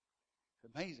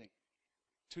 Amazing.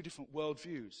 Two different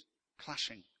worldviews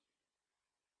clashing.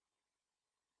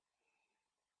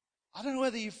 I don't know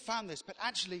whether you've found this, but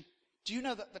actually, do you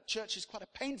know that the church is quite a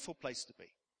painful place to be?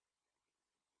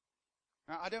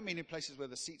 Now, I don't mean in places where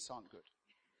the seats aren't good,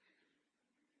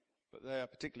 but they are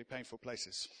particularly painful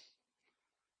places.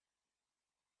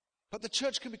 But the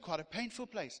church can be quite a painful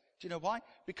place. Do you know why?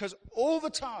 Because all the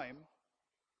time,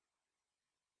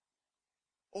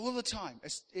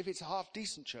 if it's a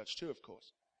half-decent church too, of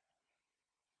course,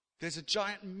 there's a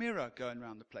giant mirror going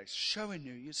around the place, showing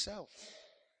you yourself.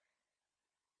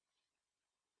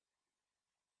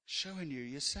 Showing you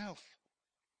yourself.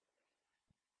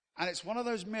 And it's one of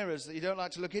those mirrors that you don't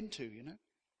like to look into, you know.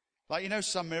 Like, you know,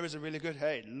 some mirrors are really good.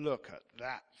 Hey, look at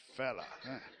that fella.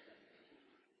 Yeah.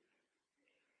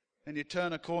 Then you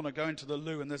turn a corner, go into the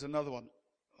loo, and there's another one.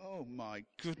 Oh my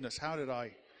goodness, how did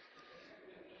I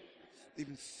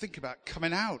even think about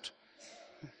coming out?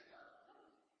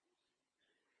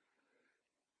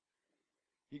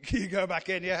 You go back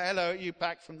in, yeah, hello, you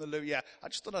back from the loo? Yeah, I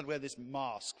just thought I'd wear this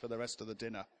mask for the rest of the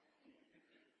dinner.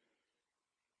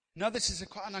 No, this is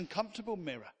quite an uncomfortable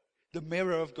mirror, the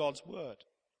mirror of God's word.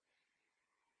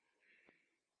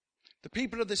 The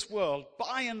people of this world,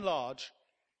 by and large,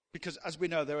 because as we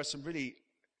know, there are some really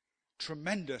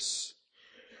tremendous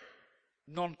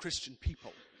non-Christian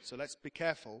people. So let's be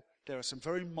careful. There are some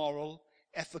very moral,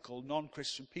 ethical,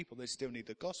 non-Christian people. They still need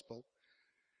the gospel.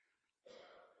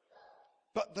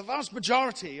 But the vast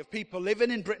majority of people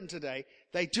living in Britain today,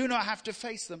 they do not have to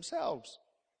face themselves.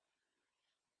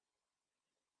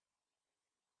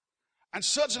 And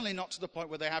certainly not to the point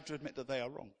where they have to admit that they are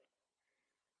wrong.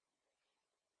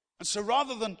 And so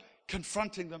rather than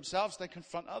confronting themselves, they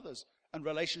confront others. And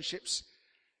relationships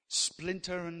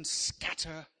splinter and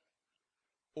scatter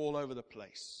all over the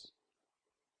place.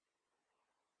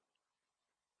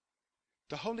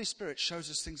 The Holy Spirit shows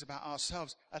us things about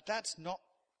ourselves, and that's not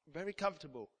very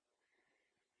comfortable.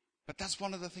 But that's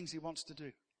one of the things he wants to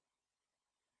do.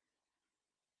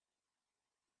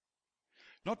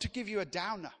 Not to give you a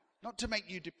downer, not to make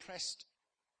you depressed,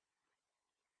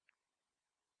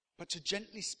 but to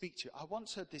gently speak to you. I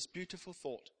once heard this beautiful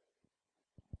thought.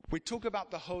 We talk about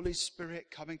the Holy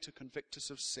Spirit coming to convict us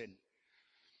of sin.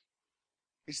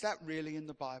 Is that really in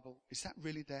the Bible? Is that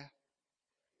really there?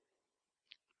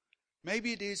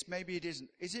 Maybe it is, maybe it isn't.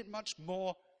 Is it much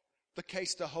more the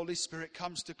case the Holy Spirit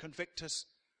comes to convict us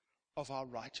of our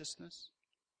righteousness?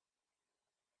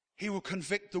 He will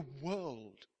convict the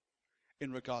world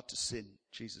in regard to sin,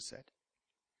 Jesus said.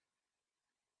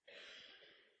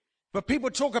 But people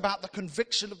talk about the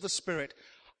conviction of the Spirit.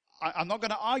 I'm not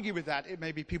going to argue with that. It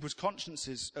may be people's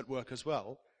consciences at work as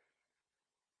well.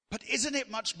 But isn't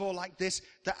it much more like this,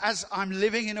 that as I'm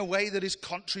living in a way that is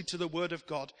contrary to the Word of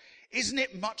God, isn't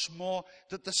it much more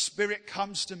that the Spirit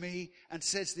comes to me and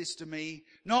says this to me?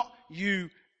 Not you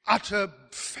utter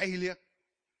failure,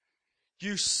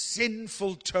 you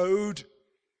sinful toad.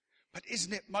 But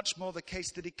isn't it much more the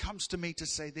case that he comes to me to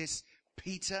say this?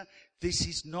 Peter, this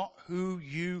is not who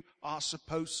you are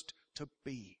supposed to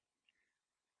be.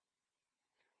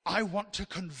 I want to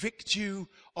convict you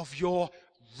of your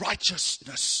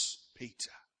righteousness,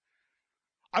 Peter.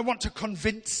 I want to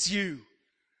convince you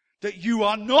that you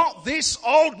are not this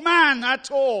old man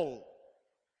at all,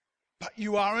 but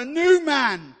you are a new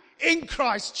man in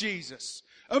Christ Jesus.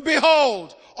 And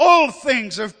behold, all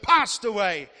things have passed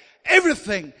away.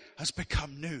 Everything has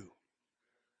become new.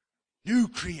 New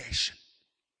creation.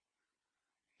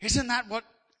 Doesn't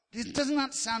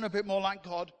that sound a bit more like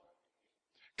God?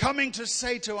 Coming to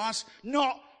say to us,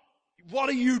 not what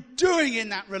are you doing in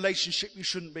that relationship you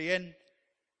shouldn't be in?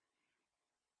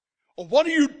 Or what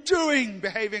are you doing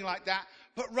behaving like that?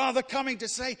 But rather coming to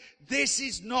say, this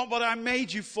is not what I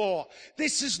made you for.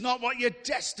 This is not what you're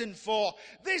destined for.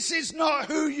 This is not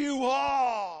who you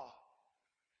are.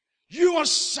 You are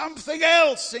something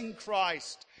else in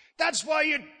Christ. That's why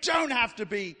you don't have to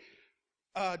be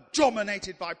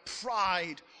dominated by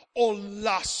pride or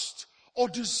lust or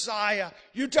desire.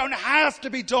 You don't have to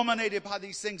be dominated by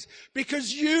these things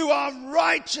because you are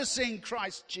righteous in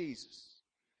Christ Jesus.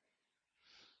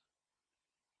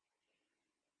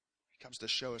 He comes to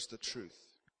show us the truth.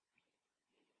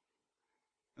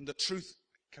 And the truth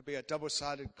can be a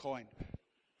double-sided coin,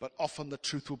 but often the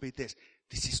truth will be this.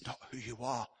 This is not who you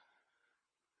are.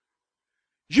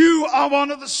 You are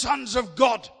one of the sons of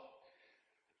God.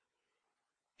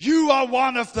 You are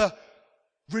one of the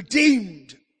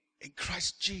redeemed in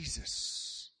Christ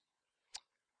Jesus.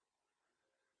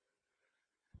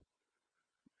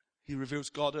 He reveals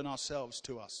God and ourselves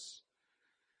to us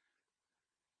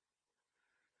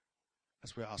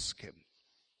as we ask him.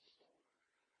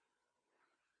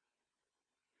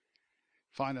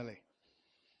 Finally,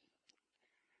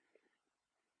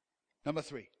 number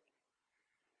 3.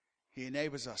 He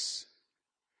enables us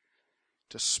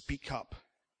to speak up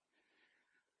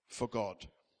for God.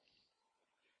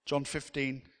 John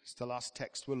 15 is the last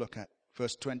text we'll look at,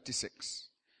 verse 26.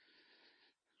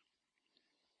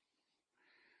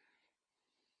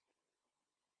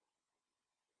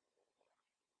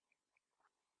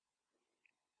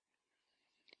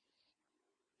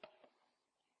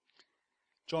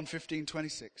 John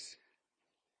 15:26.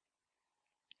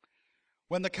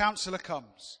 When the Counselor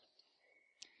comes,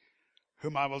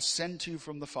 whom I will send to you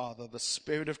from the Father, the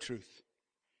Spirit of truth,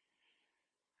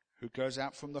 who goes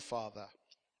out from the Father,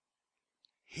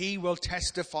 he will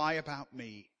testify about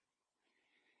me.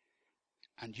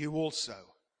 And you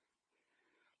also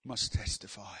must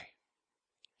testify,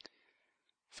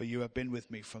 for you have been with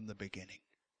me from the beginning.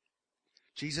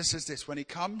 Jesus says this, when he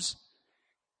comes,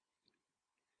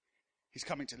 he's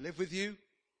coming to live with you.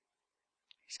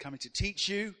 He's coming to teach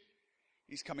you.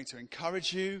 He's coming to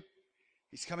encourage you.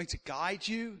 He's coming to guide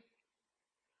you.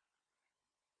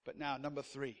 But now, number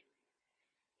 3,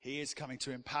 he is coming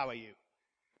to empower you.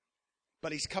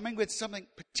 But he's coming with something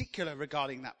particular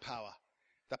regarding that power.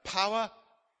 The power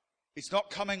is not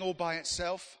coming all by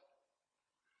itself.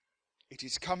 It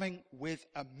is coming with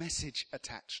a message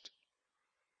attached.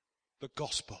 The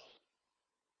gospel.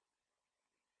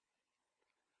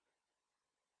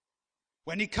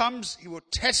 When he comes, he will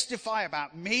testify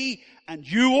about me, and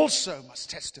you also must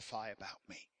testify about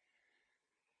me.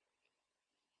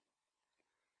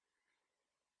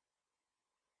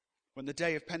 When the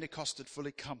day of Pentecost had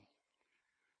fully come,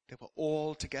 they were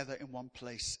all together in one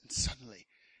place, and suddenly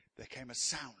there came a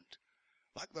sound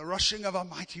like the rushing of a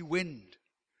mighty wind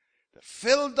that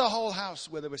filled the whole house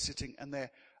where they were sitting, and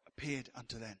there appeared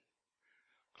unto them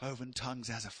cloven tongues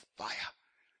as of fire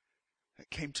that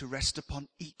came to rest upon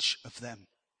each of them.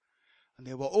 And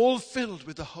they were all filled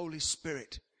with the Holy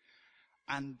Spirit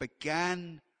and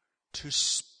began to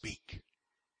speak.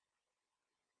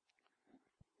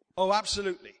 Oh,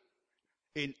 absolutely,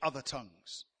 in other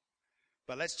tongues.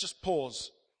 But let's just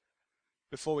pause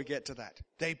before we get to that.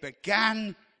 They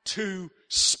began to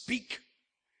speak.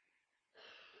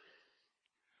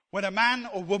 When a man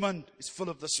or woman is full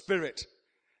of the Spirit,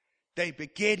 they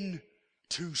begin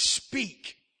to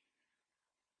speak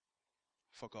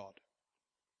for God.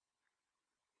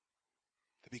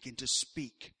 They begin to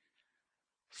speak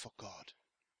for God.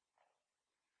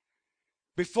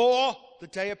 Before the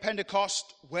day of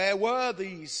Pentecost, where were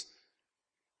these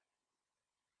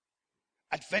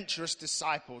adventurous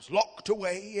disciples locked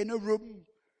away in a room,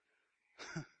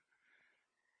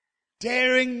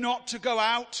 daring not to go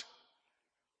out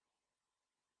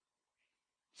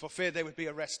for fear they would be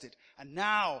arrested? And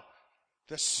now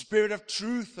the Spirit of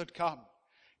truth had come.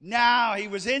 Now he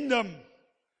was in them.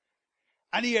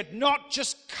 And he had not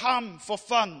just come for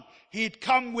fun. He had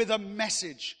come with a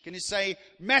message. Can you say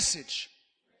message?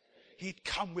 He'd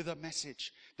come with a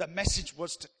message. The message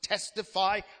was to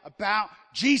testify about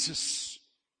Jesus.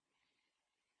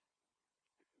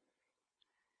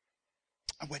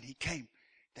 And when he came,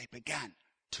 they began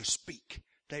to speak.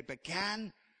 They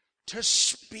began to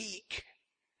speak.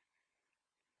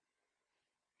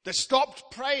 They stopped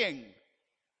praying.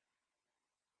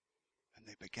 And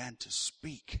they began to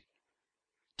speak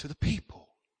to the people.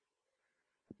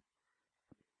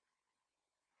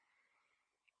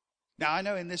 Now, I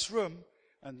know in this room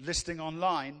and listening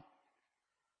online,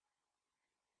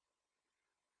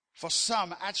 for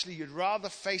some, actually, you'd rather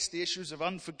face the issues of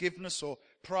unforgiveness or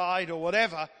pride or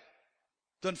whatever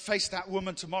than face that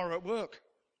woman tomorrow at work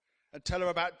and tell her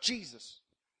about Jesus.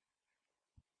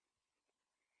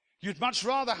 You'd much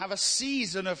rather have a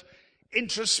season of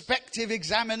introspective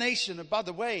examination. And by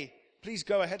the way, please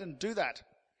go ahead and do that.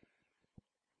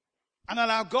 And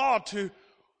allow God to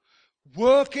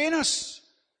work in us.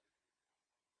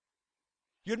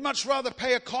 You'd much rather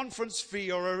pay a conference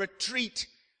fee or a retreat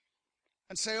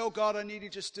and say, oh God, I need you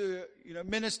just to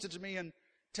minister to me and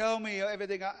tell me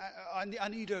everything. I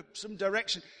need some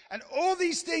direction. And all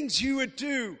these things you would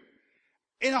do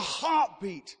in a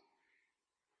heartbeat,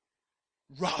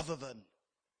 rather than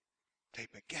they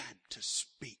began to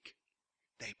speak.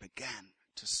 They began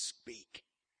to speak.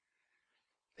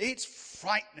 It's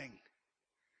frightening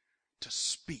to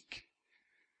speak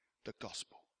the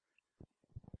gospel.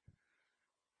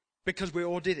 Because we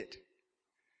all did it.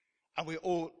 And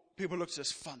people looked at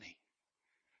us funny.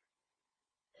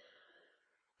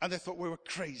 And they thought we were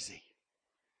crazy.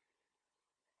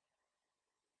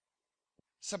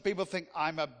 Some people think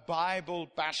I'm a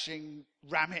Bible-bashing,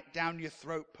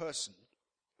 ram-it-down-your-throat person.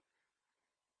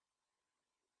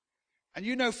 And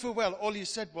you know full well, all you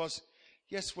said was,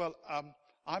 yes, well,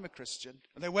 I'm a Christian.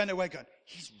 And they went away going,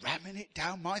 he's ramming it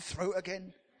down my throat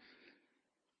again.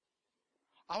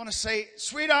 I want to say,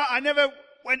 sweetheart, I never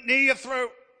went near your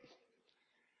throat,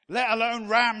 let alone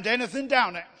rammed anything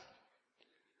down it.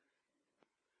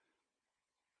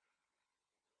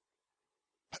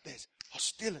 But there's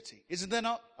hostility, isn't there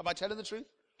not? Am I telling the truth?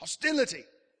 Hostility.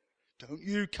 Don't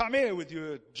you come here with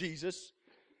your Jesus.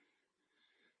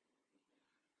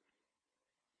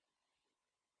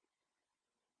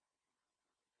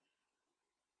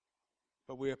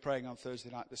 But we were praying on Thursday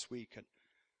night this week, and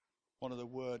one of the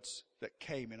words that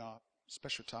came in our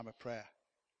special time of prayer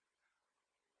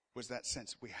was that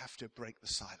sense we have to break the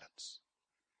silence.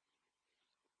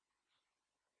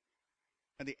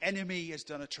 And the enemy has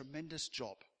done a tremendous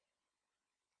job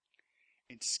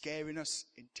in scaring us,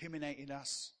 intimidating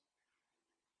us,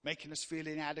 making us feel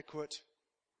inadequate,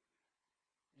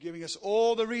 giving us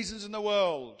all the reasons in the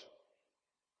world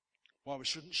why we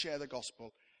shouldn't share the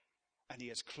gospel. And he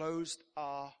has closed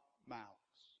our mouths.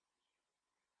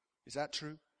 Is that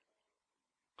true?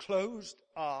 Closed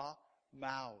our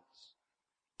mouths.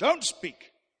 Don't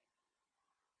speak.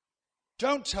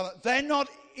 Don't tell it. They're not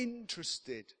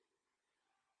interested.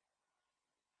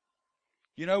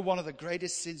 You know, one of the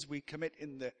greatest sins we commit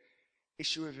in the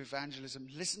issue of evangelism,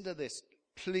 listen to this.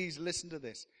 Please listen to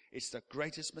this. It's the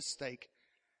greatest mistake,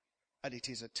 and it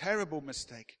is a terrible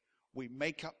mistake. We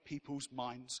make up people's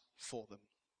minds for them.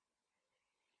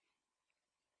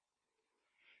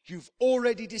 You've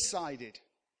already decided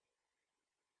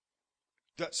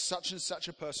that such and such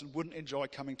a person wouldn't enjoy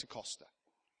coming to Costa.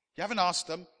 You haven't asked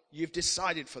them. You've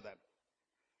decided for them.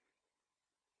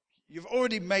 You've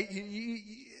already made...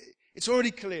 It's already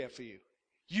clear for you.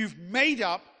 You've made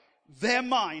up their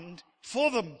mind for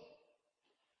them.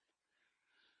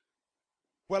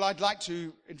 Well, I'd like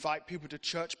to invite people to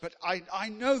church, but I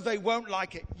know they won't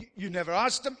like it. You never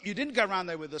asked them. You didn't go around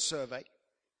there with a survey.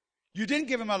 You didn't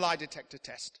give them a lie detector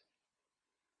test.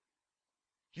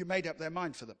 You made up their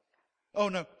mind for them. Oh,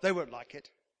 no, they won't like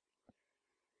it.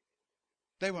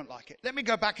 They won't like it. Let me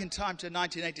go back in time to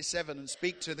 1987 and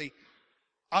speak to the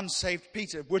unsaved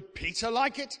Peter. Would Peter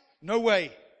like it? No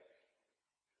way.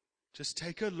 Just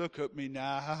take a look at me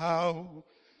now.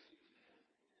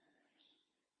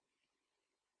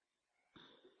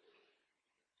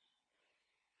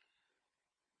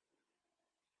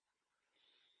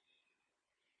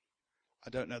 I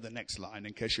don't know the next line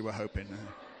in case you were hoping.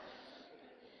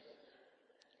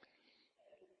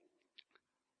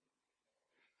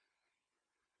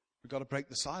 We've got to break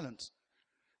the silence.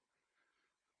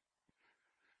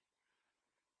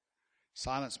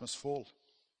 Silence must fall.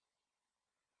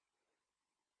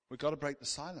 We've got to break the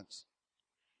silence.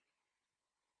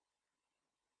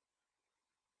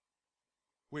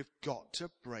 We've got to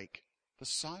break the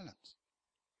silence.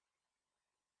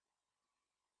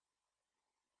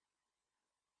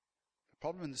 The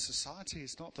problem in the society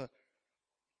is not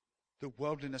the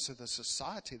worldliness of the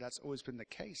society. That's always been the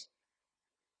case.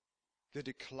 The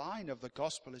decline of the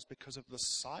gospel is because of the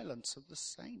silence of the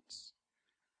saints.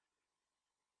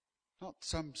 Not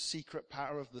some secret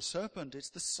power of the serpent,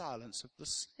 it's the silence of the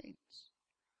saints.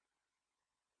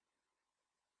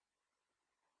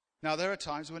 Now, there are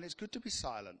times when it's good to be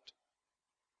silent.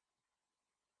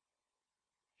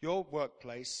 Your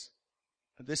workplace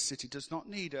and this city does not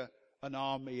need an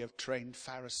army of trained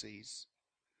Pharisees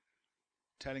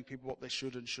telling people what they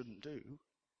should and shouldn't do.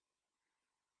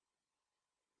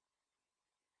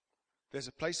 There's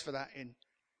a place for that in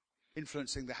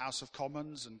influencing the House of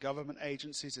Commons and government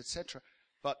agencies, etc.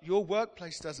 But your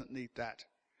workplace doesn't need that,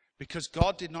 because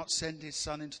God did not send his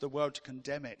Son into the world to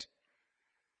condemn it.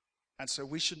 And so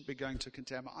we shouldn't be going to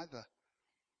condemn either.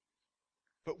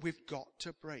 But we've got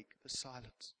to break the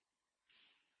silence.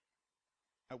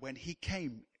 And when he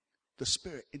came, the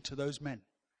Spirit, into those men,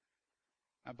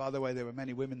 and by the way, there were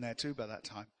many women there too by that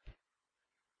time,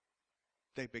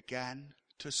 they began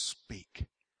to speak.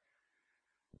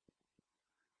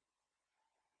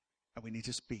 And we need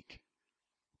to speak.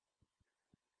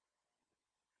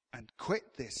 And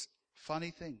quit this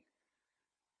funny thing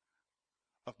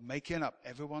of making up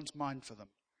everyone's mind for them.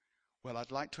 Well,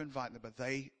 I'd like to invite them, but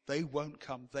they won't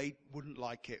come. They wouldn't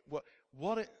like it.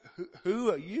 Who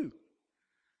are you?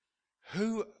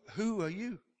 Who are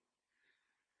you?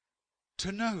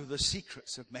 To know the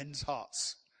secrets of men's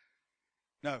hearts.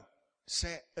 No,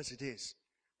 say it as it is.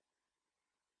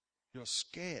 You're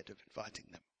scared of inviting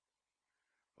them.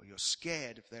 Or you're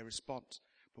scared of their response.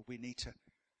 But we need to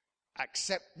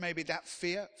accept maybe that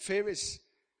fear. Fear is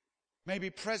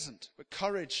maybe present, but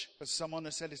courage, as someone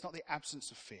has said, is not the absence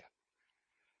of fear.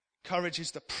 Courage is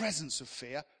the presence of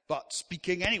fear, but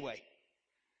speaking anyway.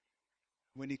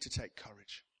 We need to take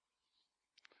courage.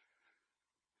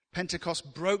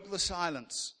 Pentecost broke the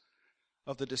silence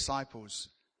of the disciples.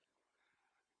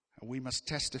 And we must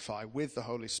testify with the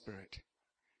Holy Spirit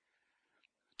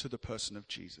to the person of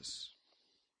Jesus.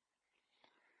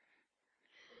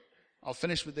 I'll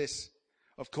finish with this.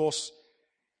 Of course,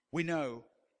 we know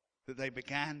that they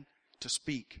began to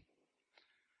speak.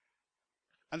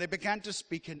 And they began to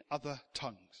speak in other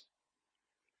tongues.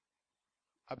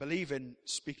 I believe in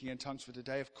speaking in tongues for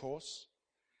today, of course.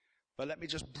 But let me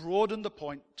just broaden the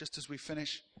point just as we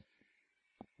finish.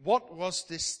 What was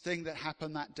this thing that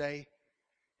happened that day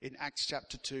in Acts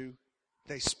chapter 2?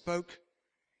 They spoke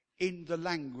in the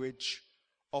language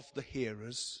of the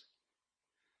hearers.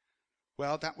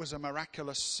 Well, that was a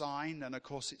miraculous sign, and of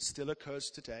course it still occurs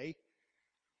today.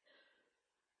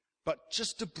 But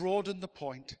just to broaden the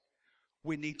point,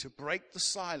 we need to break the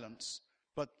silence.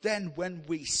 But then when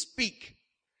we speak,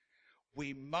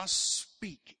 we must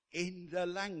speak in the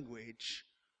language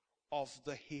of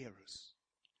the hearers.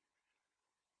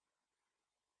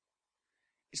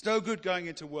 It's no good going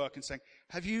into work and saying,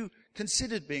 have you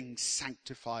considered being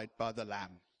sanctified by the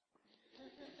Lamb?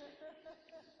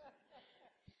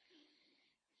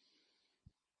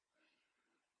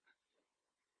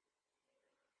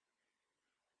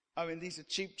 I mean, these are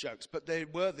cheap jokes, but they're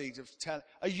worthy of telling.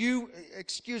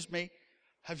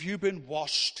 Have you been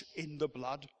washed in the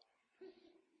blood?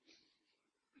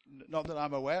 Not that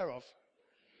I'm aware of.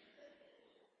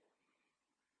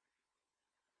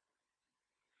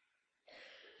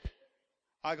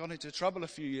 I got into trouble a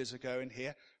few years ago in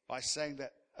here by saying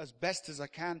that as best as I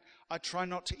can, I try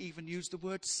not to even use the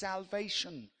word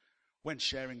salvation when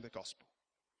sharing the gospel.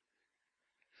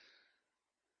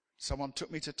 Someone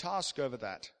took me to task over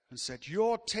that and said,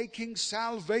 you're taking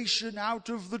salvation out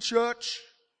of the church.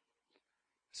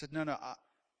 I said, no, I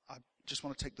just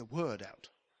want to take the word out.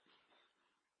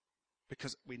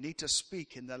 Because we need to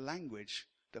speak in the language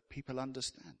that people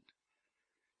understand.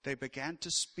 They began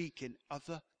to speak in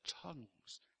other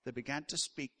tongues. They began to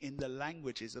speak in the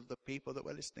languages of the people that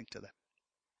were listening to them.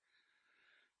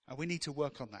 And we need to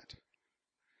work on that.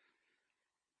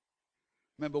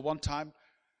 Remember one time,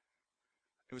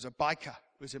 it was a biker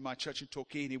who was in my church in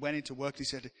Torquay, and he went into work and he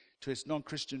said to his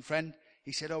non-Christian friend,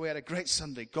 he said, we had a great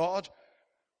Sunday. God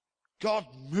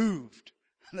moved.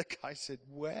 And the guy said,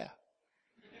 where?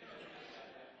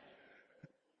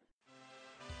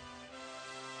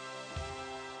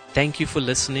 Thank you for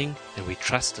listening, and we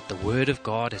trust that the Word of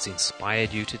God has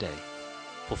inspired you today.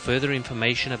 For further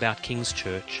information about King's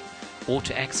Church, or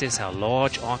to access our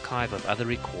large archive of other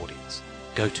recordings,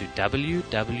 go to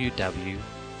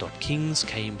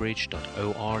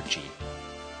www.kingscambridge.org.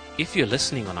 If you're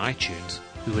listening on iTunes,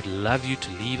 we would love you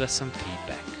to leave us some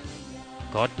feedback.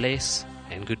 God bless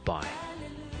and goodbye.